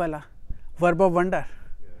this ajmala? Verb of wonder.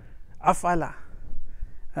 Af'ala,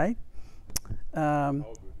 right?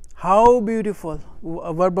 How beautiful,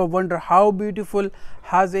 a verb of wonder. How beautiful.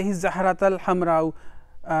 Hazihi zahratal hamrau.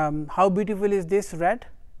 How beautiful is this red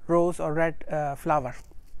rose or red flower.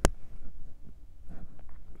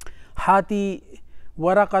 Hati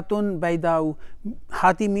warakatun baydau.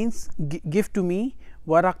 Hati means give to me.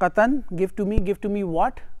 Warakatan, give to me. Give to me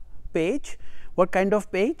what? Page. What kind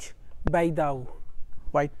of page? Baydau,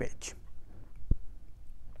 white page,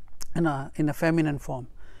 in a feminine form.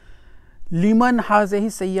 Liman hazihi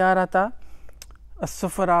sayyarata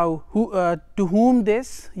as-safarau, to whom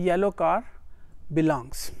this yellow car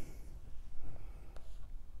belongs.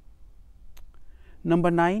 Number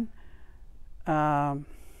 9.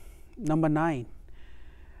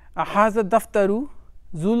 Haza daftaru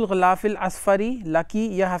zul ghalafil asfari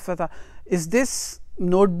laki ya hafsata. Is this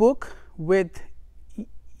notebook with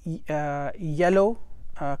yellow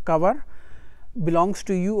cover belongs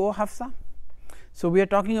to you, O Hafsa? So we are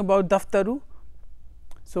talking about daftaru,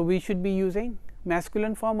 so we should be using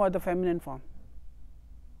masculine form or the feminine form?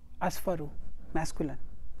 Asfaru, masculine,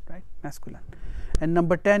 right? Masculine. And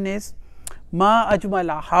number 10 is ma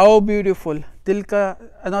ajmala, how beautiful. Tilka.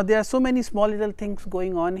 Now there are so many small little things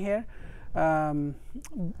going on here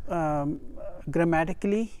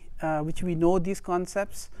grammatically, which we know these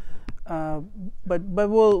concepts, but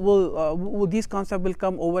these concepts will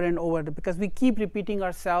come over and over, because we keep repeating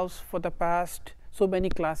ourselves for the past so many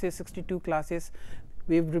classes, 62 classes.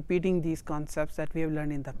 We are repeating these concepts that we have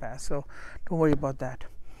learned in the past, so don't worry about that.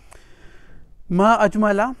 Ma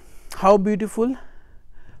ajmala, how beautiful.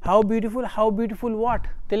 How beautiful, how beautiful what?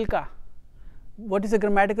 Tilka. What is the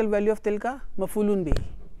grammatical value of tilka? Mafulun bi.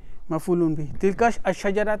 Mafulun bi. Tilka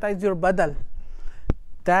ash-shajarata is your badal.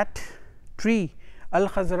 That tree.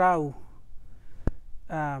 Al-khazrau,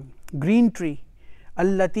 green tree.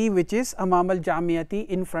 Allati, which is amam al-jamiyati,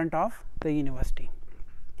 in front of the university.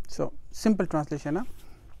 So simple translation. Huh?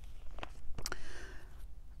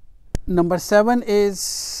 Number 7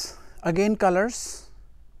 is again colors.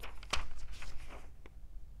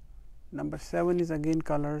 Number 7 is again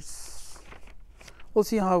colors. We'll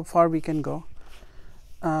see how far we can go.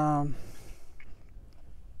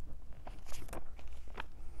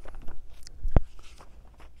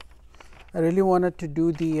 I really wanted to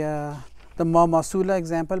do the ma masula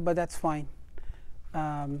example, but that's fine.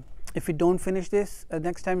 If we don't finish this,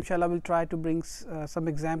 next time inshallah we'll try to bring some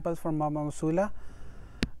examples from ma masula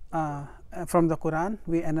from the Quran.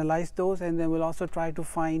 We analyze those, and then we'll also try to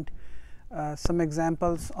find some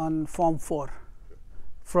examples on form 4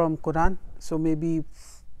 from Quran. So maybe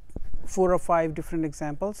 4 or 5 different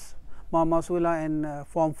examples, ma masula and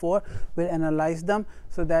form 4. We'll analyze them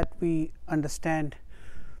so that we understand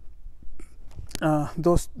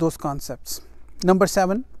those concepts. Number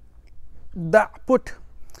 7, da, put,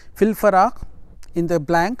 fil faraq, in the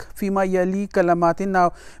blank. Fima yali kalamatin.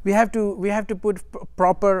 Now we have to put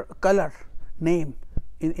proper color name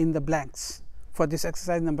in the blanks for this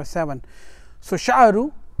exercise number 7. So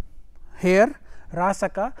sha'ru, hair,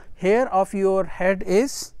 rasaka, hair of your head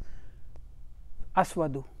is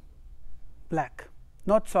aswadu, black,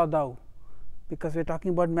 not sadau, because we are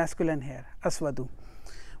talking about masculine hair, aswadu.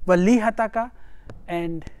 Walihataka,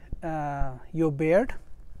 and your beard,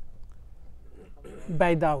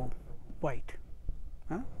 baydau, white,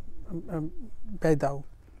 baydau.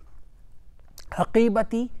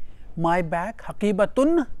 Haqibati, my back,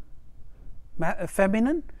 haqibatun,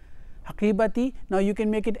 feminine, haqibati. Now you can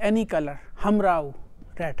make it any color, hamrau,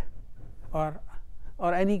 red, or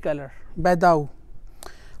any color, baydau.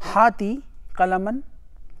 Hati, kalaman,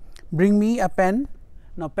 bring me a pen.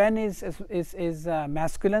 Now pen is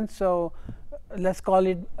masculine, so let's call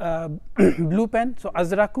it blue pen. So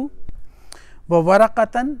azraku. Wa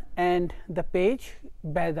warakatan, and the page,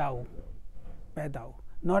 baydau, baydau,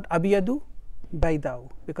 not abiyadu, baydau,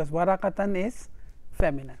 because warakatan is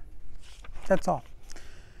feminine. That's all.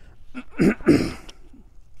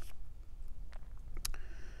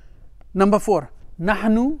 Number 4,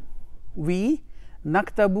 nahnu, we,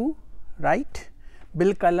 naktabu, write,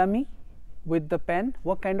 bil kalami, with the pen.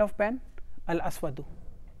 What kind of pen? Al aswadu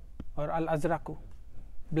or al azraku,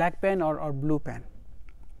 black pen or blue pen.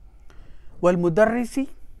 Wal mudarrisi,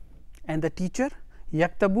 and the teacher,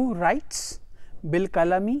 yaktabu, writes, bil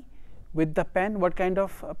kalami, with the pen. What kind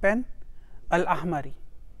of pen? Al ahmari.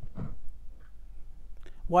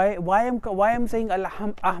 Why I'm saying al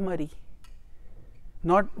ahmari?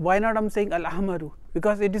 Why not I'm saying al ahmaru?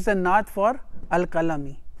 Because it is a naat for al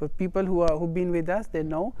kalami. For people who've been with us, they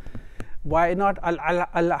know. Why not al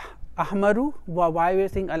ahmaru? Why we are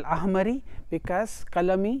saying al ahmari? Because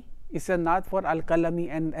kalami is a naat for al kalami,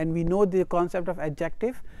 and we know the concept of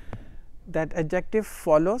adjective, that adjective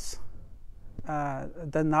follows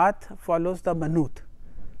the naat follows the manut,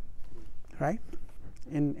 right,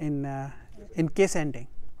 in case ending.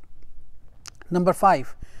 Number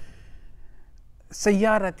 5,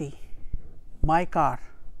 sayyarati, my car,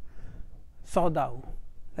 saudau,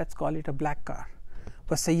 let's call it a black car.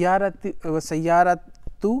 Sayyaratu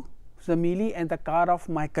zamili, and the car of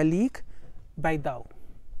my colleague, baydau,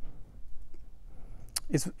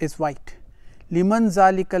 is white. Liman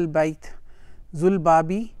zalikal bait,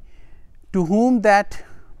 zulbabi, to whom that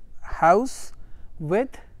house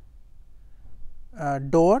with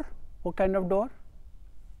door. What kind of door?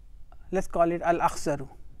 Let's call it al akhsaru,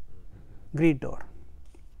 great door,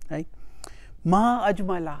 right. Ma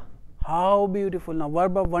ajmala, how beautiful. Now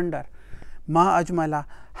verb of wonder, ma ajmala,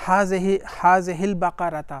 hazehil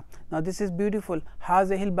baqarata. Now this is beautiful,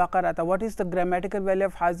 hazehil baqarata. What is the grammatical value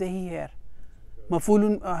of hazehi here?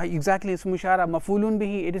 Mafulun, exactly, it's mushara, mafulun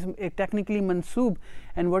bihi, it is technically mansub.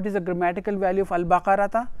 And what is the grammatical value of al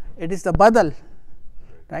baqarata? It is the badal,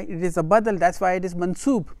 right, it is the badal, that's why it is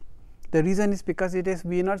mansub. The reason is because it is,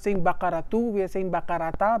 we are not saying baqaratu, we are saying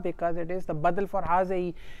baqarata, because it is the badal for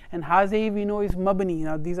hazehi, and hazehi we know is mabni.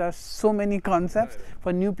 Now these are so many concepts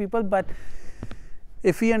for new people, but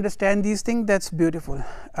if we understand these things, that's beautiful.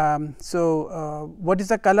 So what is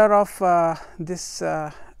the color of this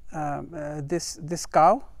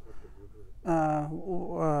cow? I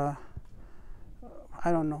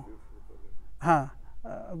don't know.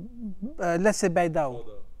 Let's say baydau,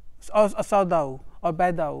 or saudau, or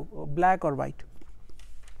baydau, black or white.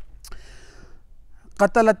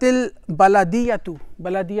 Qatalatil baladiyatu.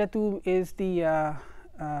 Baladiyatu is the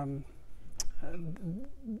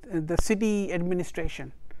city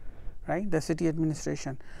administration, right? The city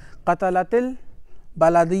administration. Qatalatil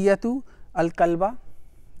baladiyatu al kalba,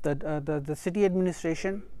 the city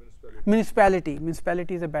administration. Municipality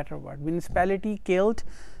is a better word. Municipality killed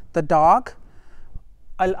the dog,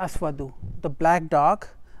 al aswadu, the black dog,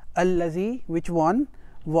 al lazi, which one,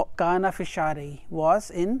 kana fi shari,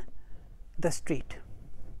 was in the street.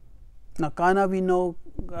 Now kana we know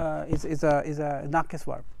is a naqis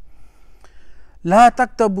verb. La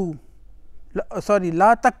taktabu,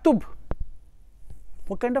 la taktub.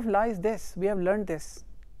 What kind of la is this? We have learned this.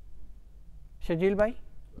 Shajil bhai,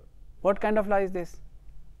 what kind of la is this?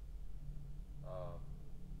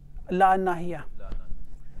 La nahiya.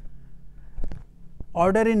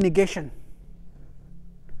 Order in negation.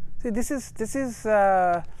 See, this is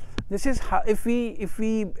how, if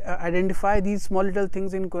we identify these small little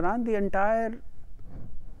things in Quran, the entire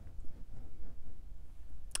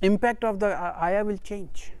impact of the ayah will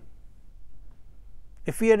change.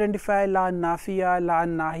 If we identify la nafiya, la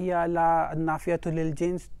nahiya, la nafiyatul lil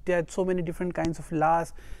jins, there are so many different kinds of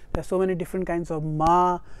las, there are so many different kinds of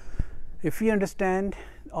ma, If we understand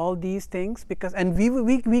all these things, because and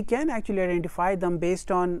we can actually identify them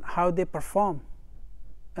based on how they perform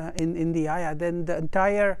in the ayah, then the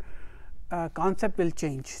entire concept will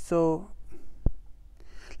change. So,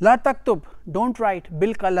 la taktub, don't write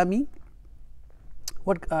bil kalami,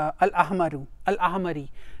 what al ahmari,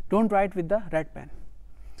 don't write with the red pen.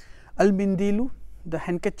 Al mindilu, the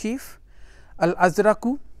handkerchief. Al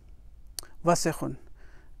azraku wasikhun,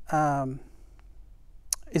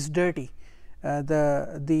 is dirty.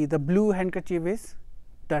 The blue handkerchief is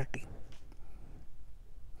dirty.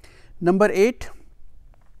 Number 8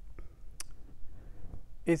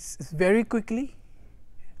 is very quickly.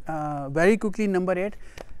 Number 8,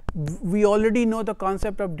 we already know the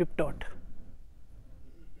concept of diptot.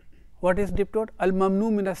 What is diptot? Al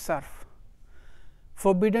mamnu min as-sarf,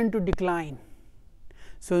 forbidden to decline.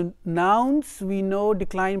 So, nouns we know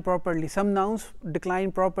decline properly. Some nouns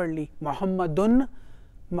decline properly. Muhammadun,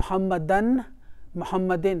 Muhammadan,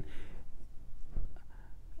 Muhammadin,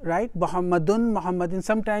 right? Muhammadun, Muhammadin.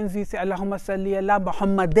 Sometimes we say Allahumma salli ala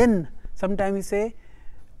Muhammadin. Sometimes we say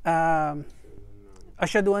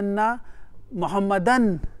Ashhadu anna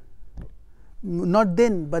Muhammadan, not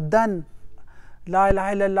din but dan. La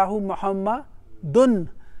ilaha illallahu Muhammadun.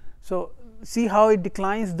 So, see how it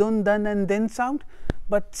declines dun, dan and then sound.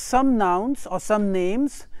 But some nouns or some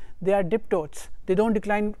names, they are diptotes, they do not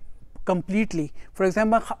decline completely. For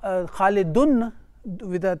example, Khalidun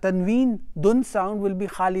with a tanween dun sound will be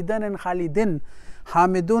Khalidan and Khalidin.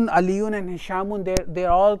 Hamidun, Aliyun and Hishamun, they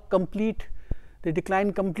are all complete, they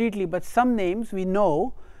decline completely. But some names we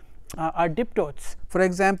know are diptotes. For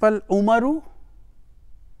example, Umaru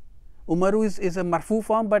is a marfu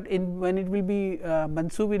form, but when it will be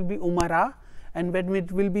mansub, will be Umara, and when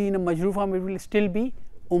it will be in a majrur form, it will still be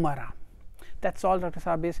Umara. That is all Dr.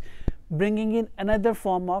 Saab is bringing in another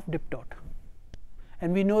form of diptot.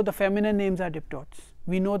 And we know the feminine names are diptots,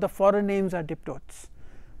 we know the foreign names are diptots.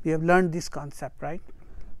 We have learned this concept, right?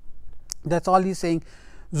 That is all he is saying.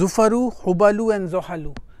 Zufaru, Hubalu and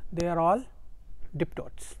Zohalu, they are all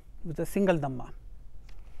diptots with a single dhamma.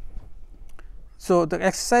 So, the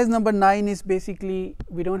exercise number 9 is basically,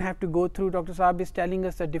 we do not have to go through. Dr. Saab is telling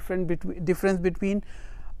us the difference between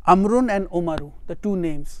Amrun and Umaru, the two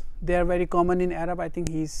names. They are very common in Arab. I think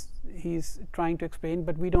he is trying to explain,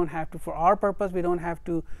 but we do not have to, for our purpose we do not have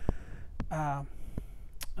to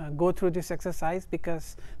go through this exercise,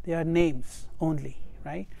 because they are names only,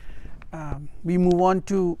 right. We move on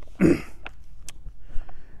to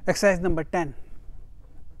exercise number 10.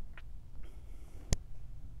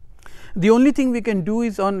 The only thing we can do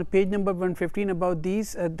is on page number 115 about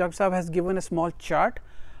these. Dr. Saab has given a small chart.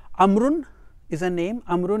 Amrun is a name.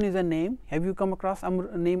 Amrun is a name. Have you come across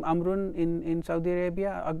name Amrun in Saudi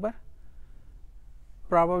Arabia, Akbar?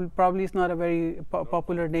 Probably it's not a very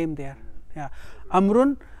popular name there. Yeah,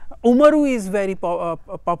 Amrun. Umaru is very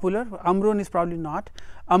popular. Amrun is probably not.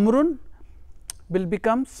 Amrun will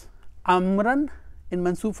becomes Amran in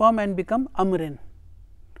mansub form and become Amrin.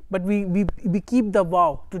 But we keep the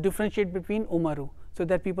waw to differentiate between Umaru, so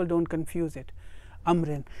that people do not confuse it.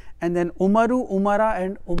 Amrin, and then Umaru, Umara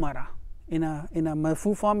and Umara in a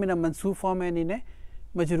marfu form, in a mansub form and in a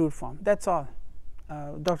majrur form. That is all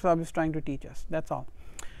Dr. Saab is trying to teach us. That is all.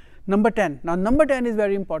 Number 10. Now, number 10 is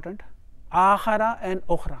very important. Akhara and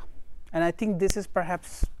Ukhra, and I think this is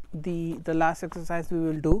perhaps the last exercise we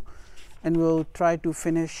will do, and we will try to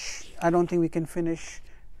finish. I do not think we can finish.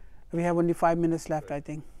 We have only 5 minutes left, I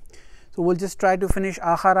think. So, we will just try to finish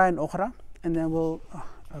Akhara and Ukhra, and then we will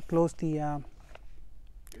close the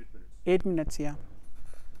 8 minutes. Yeah.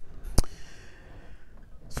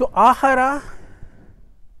 So, Akhara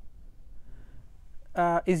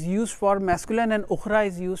is used for masculine, and Ukhra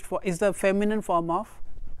is the feminine form of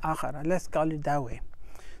Akhara. Let us call it that way.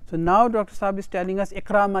 So, now Dr. Saab is telling us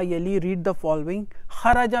Iqra ma yali, read the following.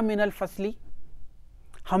 Kharaja min al fasli,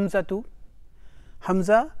 Hamzatu,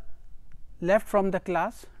 Hamza left from the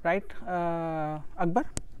class, right, Akbar?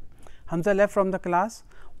 Hamza left from the class.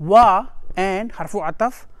 Wa and harfu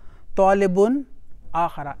ataf, talibun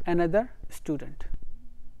akhara, another student.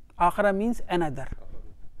 Akhara means another.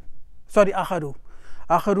 Sorry, akharu.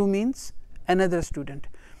 Akharu means another student,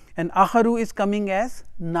 and akharu is coming as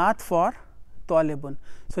not for talibun.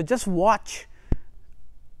 So, just watch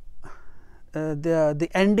the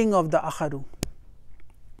ending of the akharu.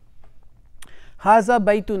 Haza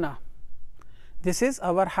baituna, this is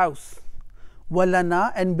our house.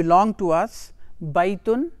 Walana, and belong to us.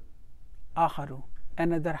 Baitun akharu,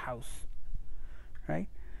 another house, right.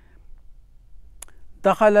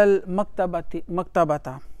 Dakhal al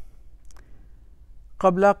maktabata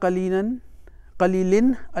qabla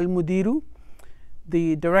qalilin al mudiru,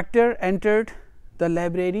 The director entered the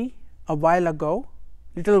library a while ago,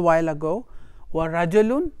 little while ago. Wa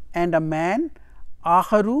rajulun, and a man,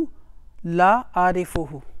 akharu la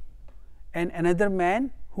arifuhu, and another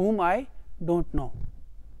man whom I don't know.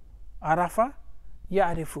 Arafa,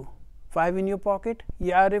 ya'rifu. 5 in your pocket.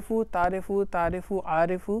 Ya'rifu, tarifu, tarifu,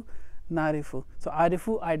 arifu, narifu. So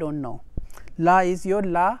arifu, I don't know. La is your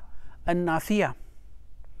la an-nafiya,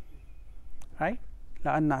 right?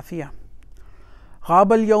 La an-nafiya.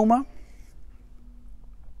 Ghabal yawma,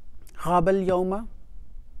 ghabal yawma.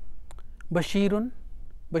 Bashirun,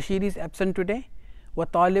 Bashir is absent today. Wa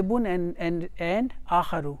talibun, and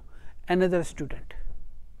akharu, another student.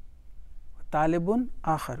 Talibun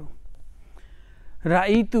akharu.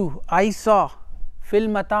 Ra'itu, I saw. Fil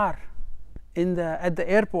matar, at the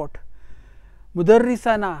airport.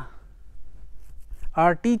 Mudarrisana,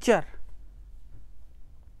 our teacher.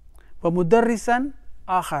 Wa mudarrisan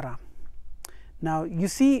akhara. Now you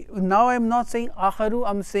see, now I am not saying akharu,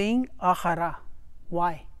 I am saying akhara.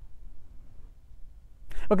 Why?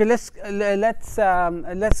 Okay, let's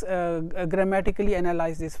grammatically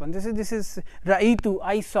analyze this one. This is ra'itu,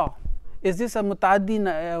 I saw. Is this a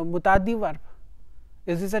mutaddi verb?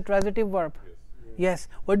 Is this a transitive verb? Yes.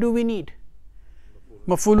 What do we need?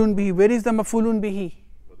 Maf'ulun bihi. Where is the maf'ulun bihi?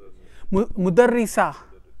 Mudarrisa.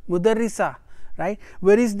 Mudarrisa. Right.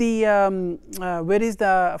 Where is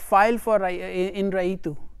the file for in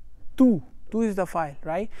ra'itu? Tu is the file.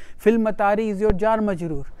 Right. Fil matari is your jar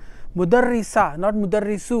majroor. Mudarrisa, not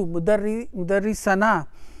mudarrisu, mudarrisana,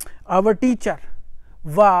 our teacher.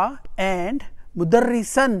 Va, and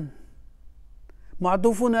mudarrisan,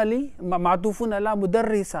 ma'tufun ala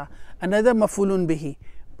mudarrisa, another maf'ulun bihi,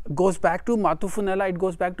 goes back to ma'tufun ala, it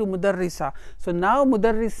goes back to mudarrisa. So now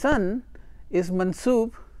mudarrisan is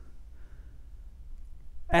mansub,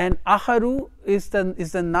 and akharu is the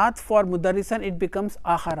naat for mudarrisan, it becomes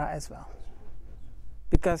akhara as well,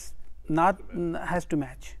 because naat has to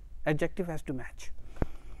match. Adjective has to match.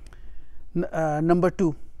 Number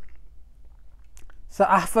 2,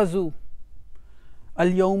 sa'ahfazu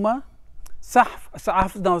al-yawma. Now the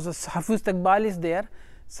harfu istiqbal is there.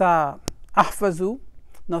 Sa'ahfazu.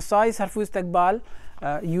 Now sa is harfu istiqbal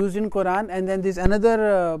used in Quran, and then there is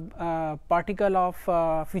another particle of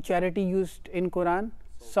futurity used in Quran.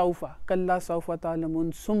 Saufa, kalla saufa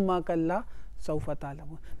ta'lamun, summa kalla saufa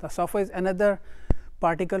ta'lamun. The saufa is another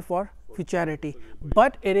particle for futurity,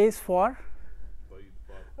 but it is for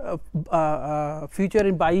future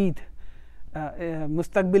in ba'id,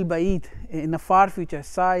 mustaqbil ba'id, in a far future.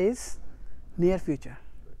 Sa is near future.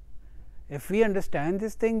 If we understand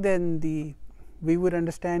this thing, then we would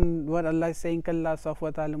understand what Allah is saying, kalla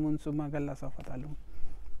sawfa ta'lamun, summa kalla sawfa ta'lamun.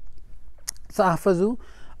 Sa'ahfazu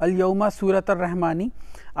al-yawma surat ar-rahmani.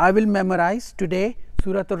 I will memorize today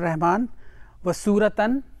surat ar-rahman. Wa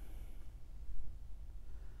suratan,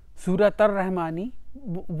 Surat ar-Rahmani.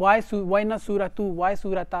 Why not suratu? Why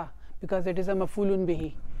surata? Because it is a maf'ulun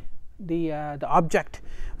bihi, the object.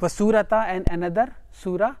 Va surata, and another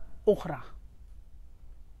surah ukhra.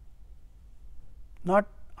 Not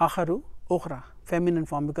akharu, ukhra, feminine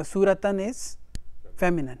form, because suratan is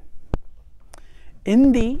feminine.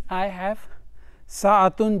 Indi, I have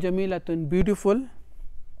sa'atun jamilatun, beautiful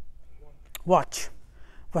watch.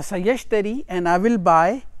 Va sayashtari, and I will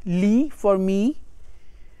buy, li, for me,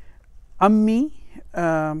 Ammi,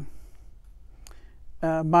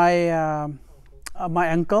 my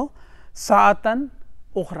uncle, Sa'atan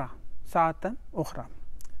ukhra,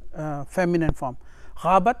 feminine form.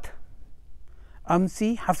 Ghabat,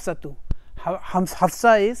 Amsi, Hafsatu.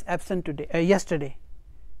 Hafsa is absent today, yesterday.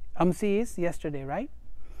 Amsi is yesterday, right?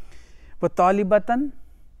 But Talibatan,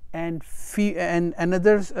 and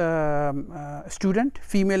another student,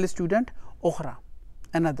 female student, ukhra,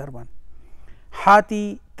 another one.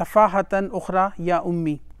 Hati tafahatan ukhra ya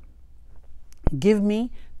ummi. Give me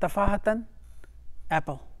tafahatan,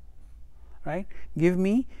 apple, right? Give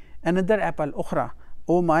me another apple, ukhra,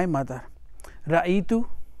 O my mother. Ra'itu,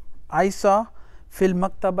 I saw, fil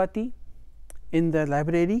maktabati, in the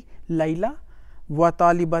library, Layla, wa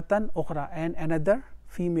talibatan ukhra, and another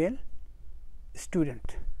female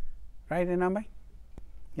student, right, Enamai?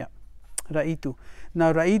 Yeah. Ra'itu.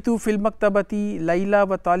 Now Ra'itu fil maktabati Layla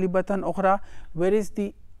wa talibatan ukhra. Where is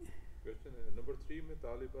the question? Number 3 में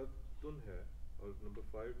talibatun है और number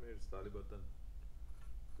 5 में it's talibatan.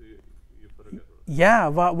 So you forget. Yeah,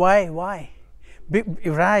 why?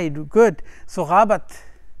 Right, good. So ghabat,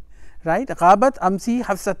 right? Ghabat amsi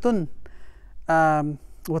hafsatun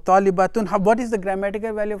wa talibatun. What is the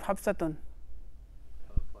grammatical value of hafsatun?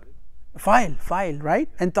 File, right?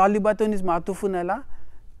 And talibatun is ma'tufun ala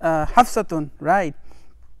hafsatun, right?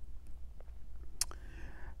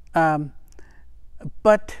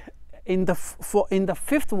 But in the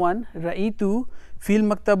fifth one, Ra'itu fil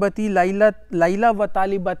maktabati Laila wa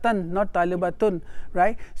talibatan, not talibatun,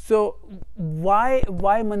 right? So why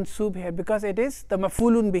mansub here? Because it is the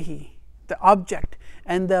mafulun bihi, the object,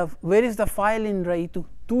 and where is the file in Ra'itu?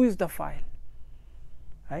 Tu is the file,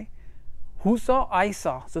 right? Who saw? I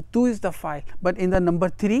saw. So tu is the file. But in the number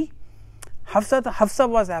 3, Hafsa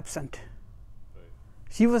was absent.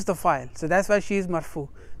 She was the file. So that's why she is marfu.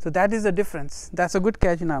 So that is the difference. That's a good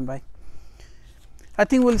catch, Inam bhai. I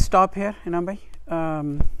think we'll stop here, Inam bhai.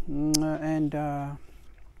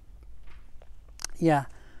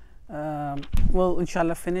 We'll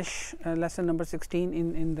inshallah finish lesson number 16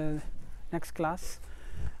 in the next class,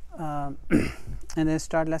 and then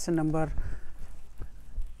start lesson number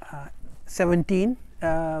 17.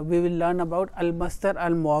 We will learn about al-masdar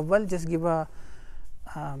al-muawwal. Just give a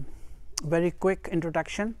very quick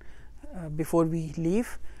introduction before we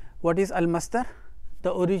leave. What is al-masdar?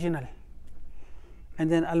 The original.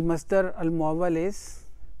 And then al-masdar al-muawwal is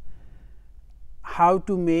how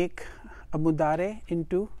to make a mudare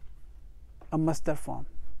into a masdar form.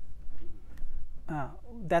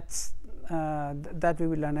 That we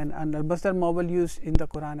will learn, and al-masdar al-muawwal used in the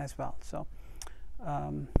Quran as well. So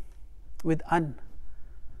with an.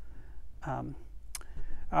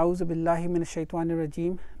 A'udhu billahi minash shaitanir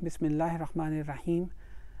rajim. Bismillahir rahmanir rahim.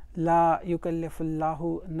 La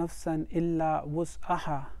yukallifullahu nafsan illa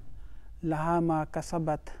wus'aha laha ma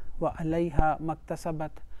kasabat wa alayha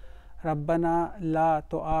maktasabat. Rabbana la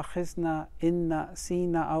tu'akhizna inna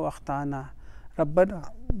sina aw akhtana. Rabbana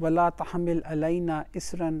wa la tahmil alayna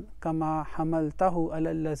isran kama hamaltahu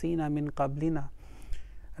ala allazina min qablina.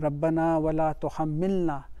 Rabbana wa la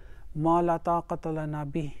tuhammilna ma la taqata lana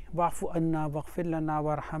bih wa'fu anna waghfir lana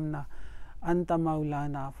warhamna anta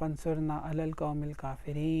maulana fansurna alal qawmil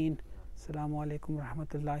kafirin. Assalamu alaikum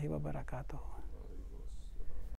warahmatullahi wabarakatuh.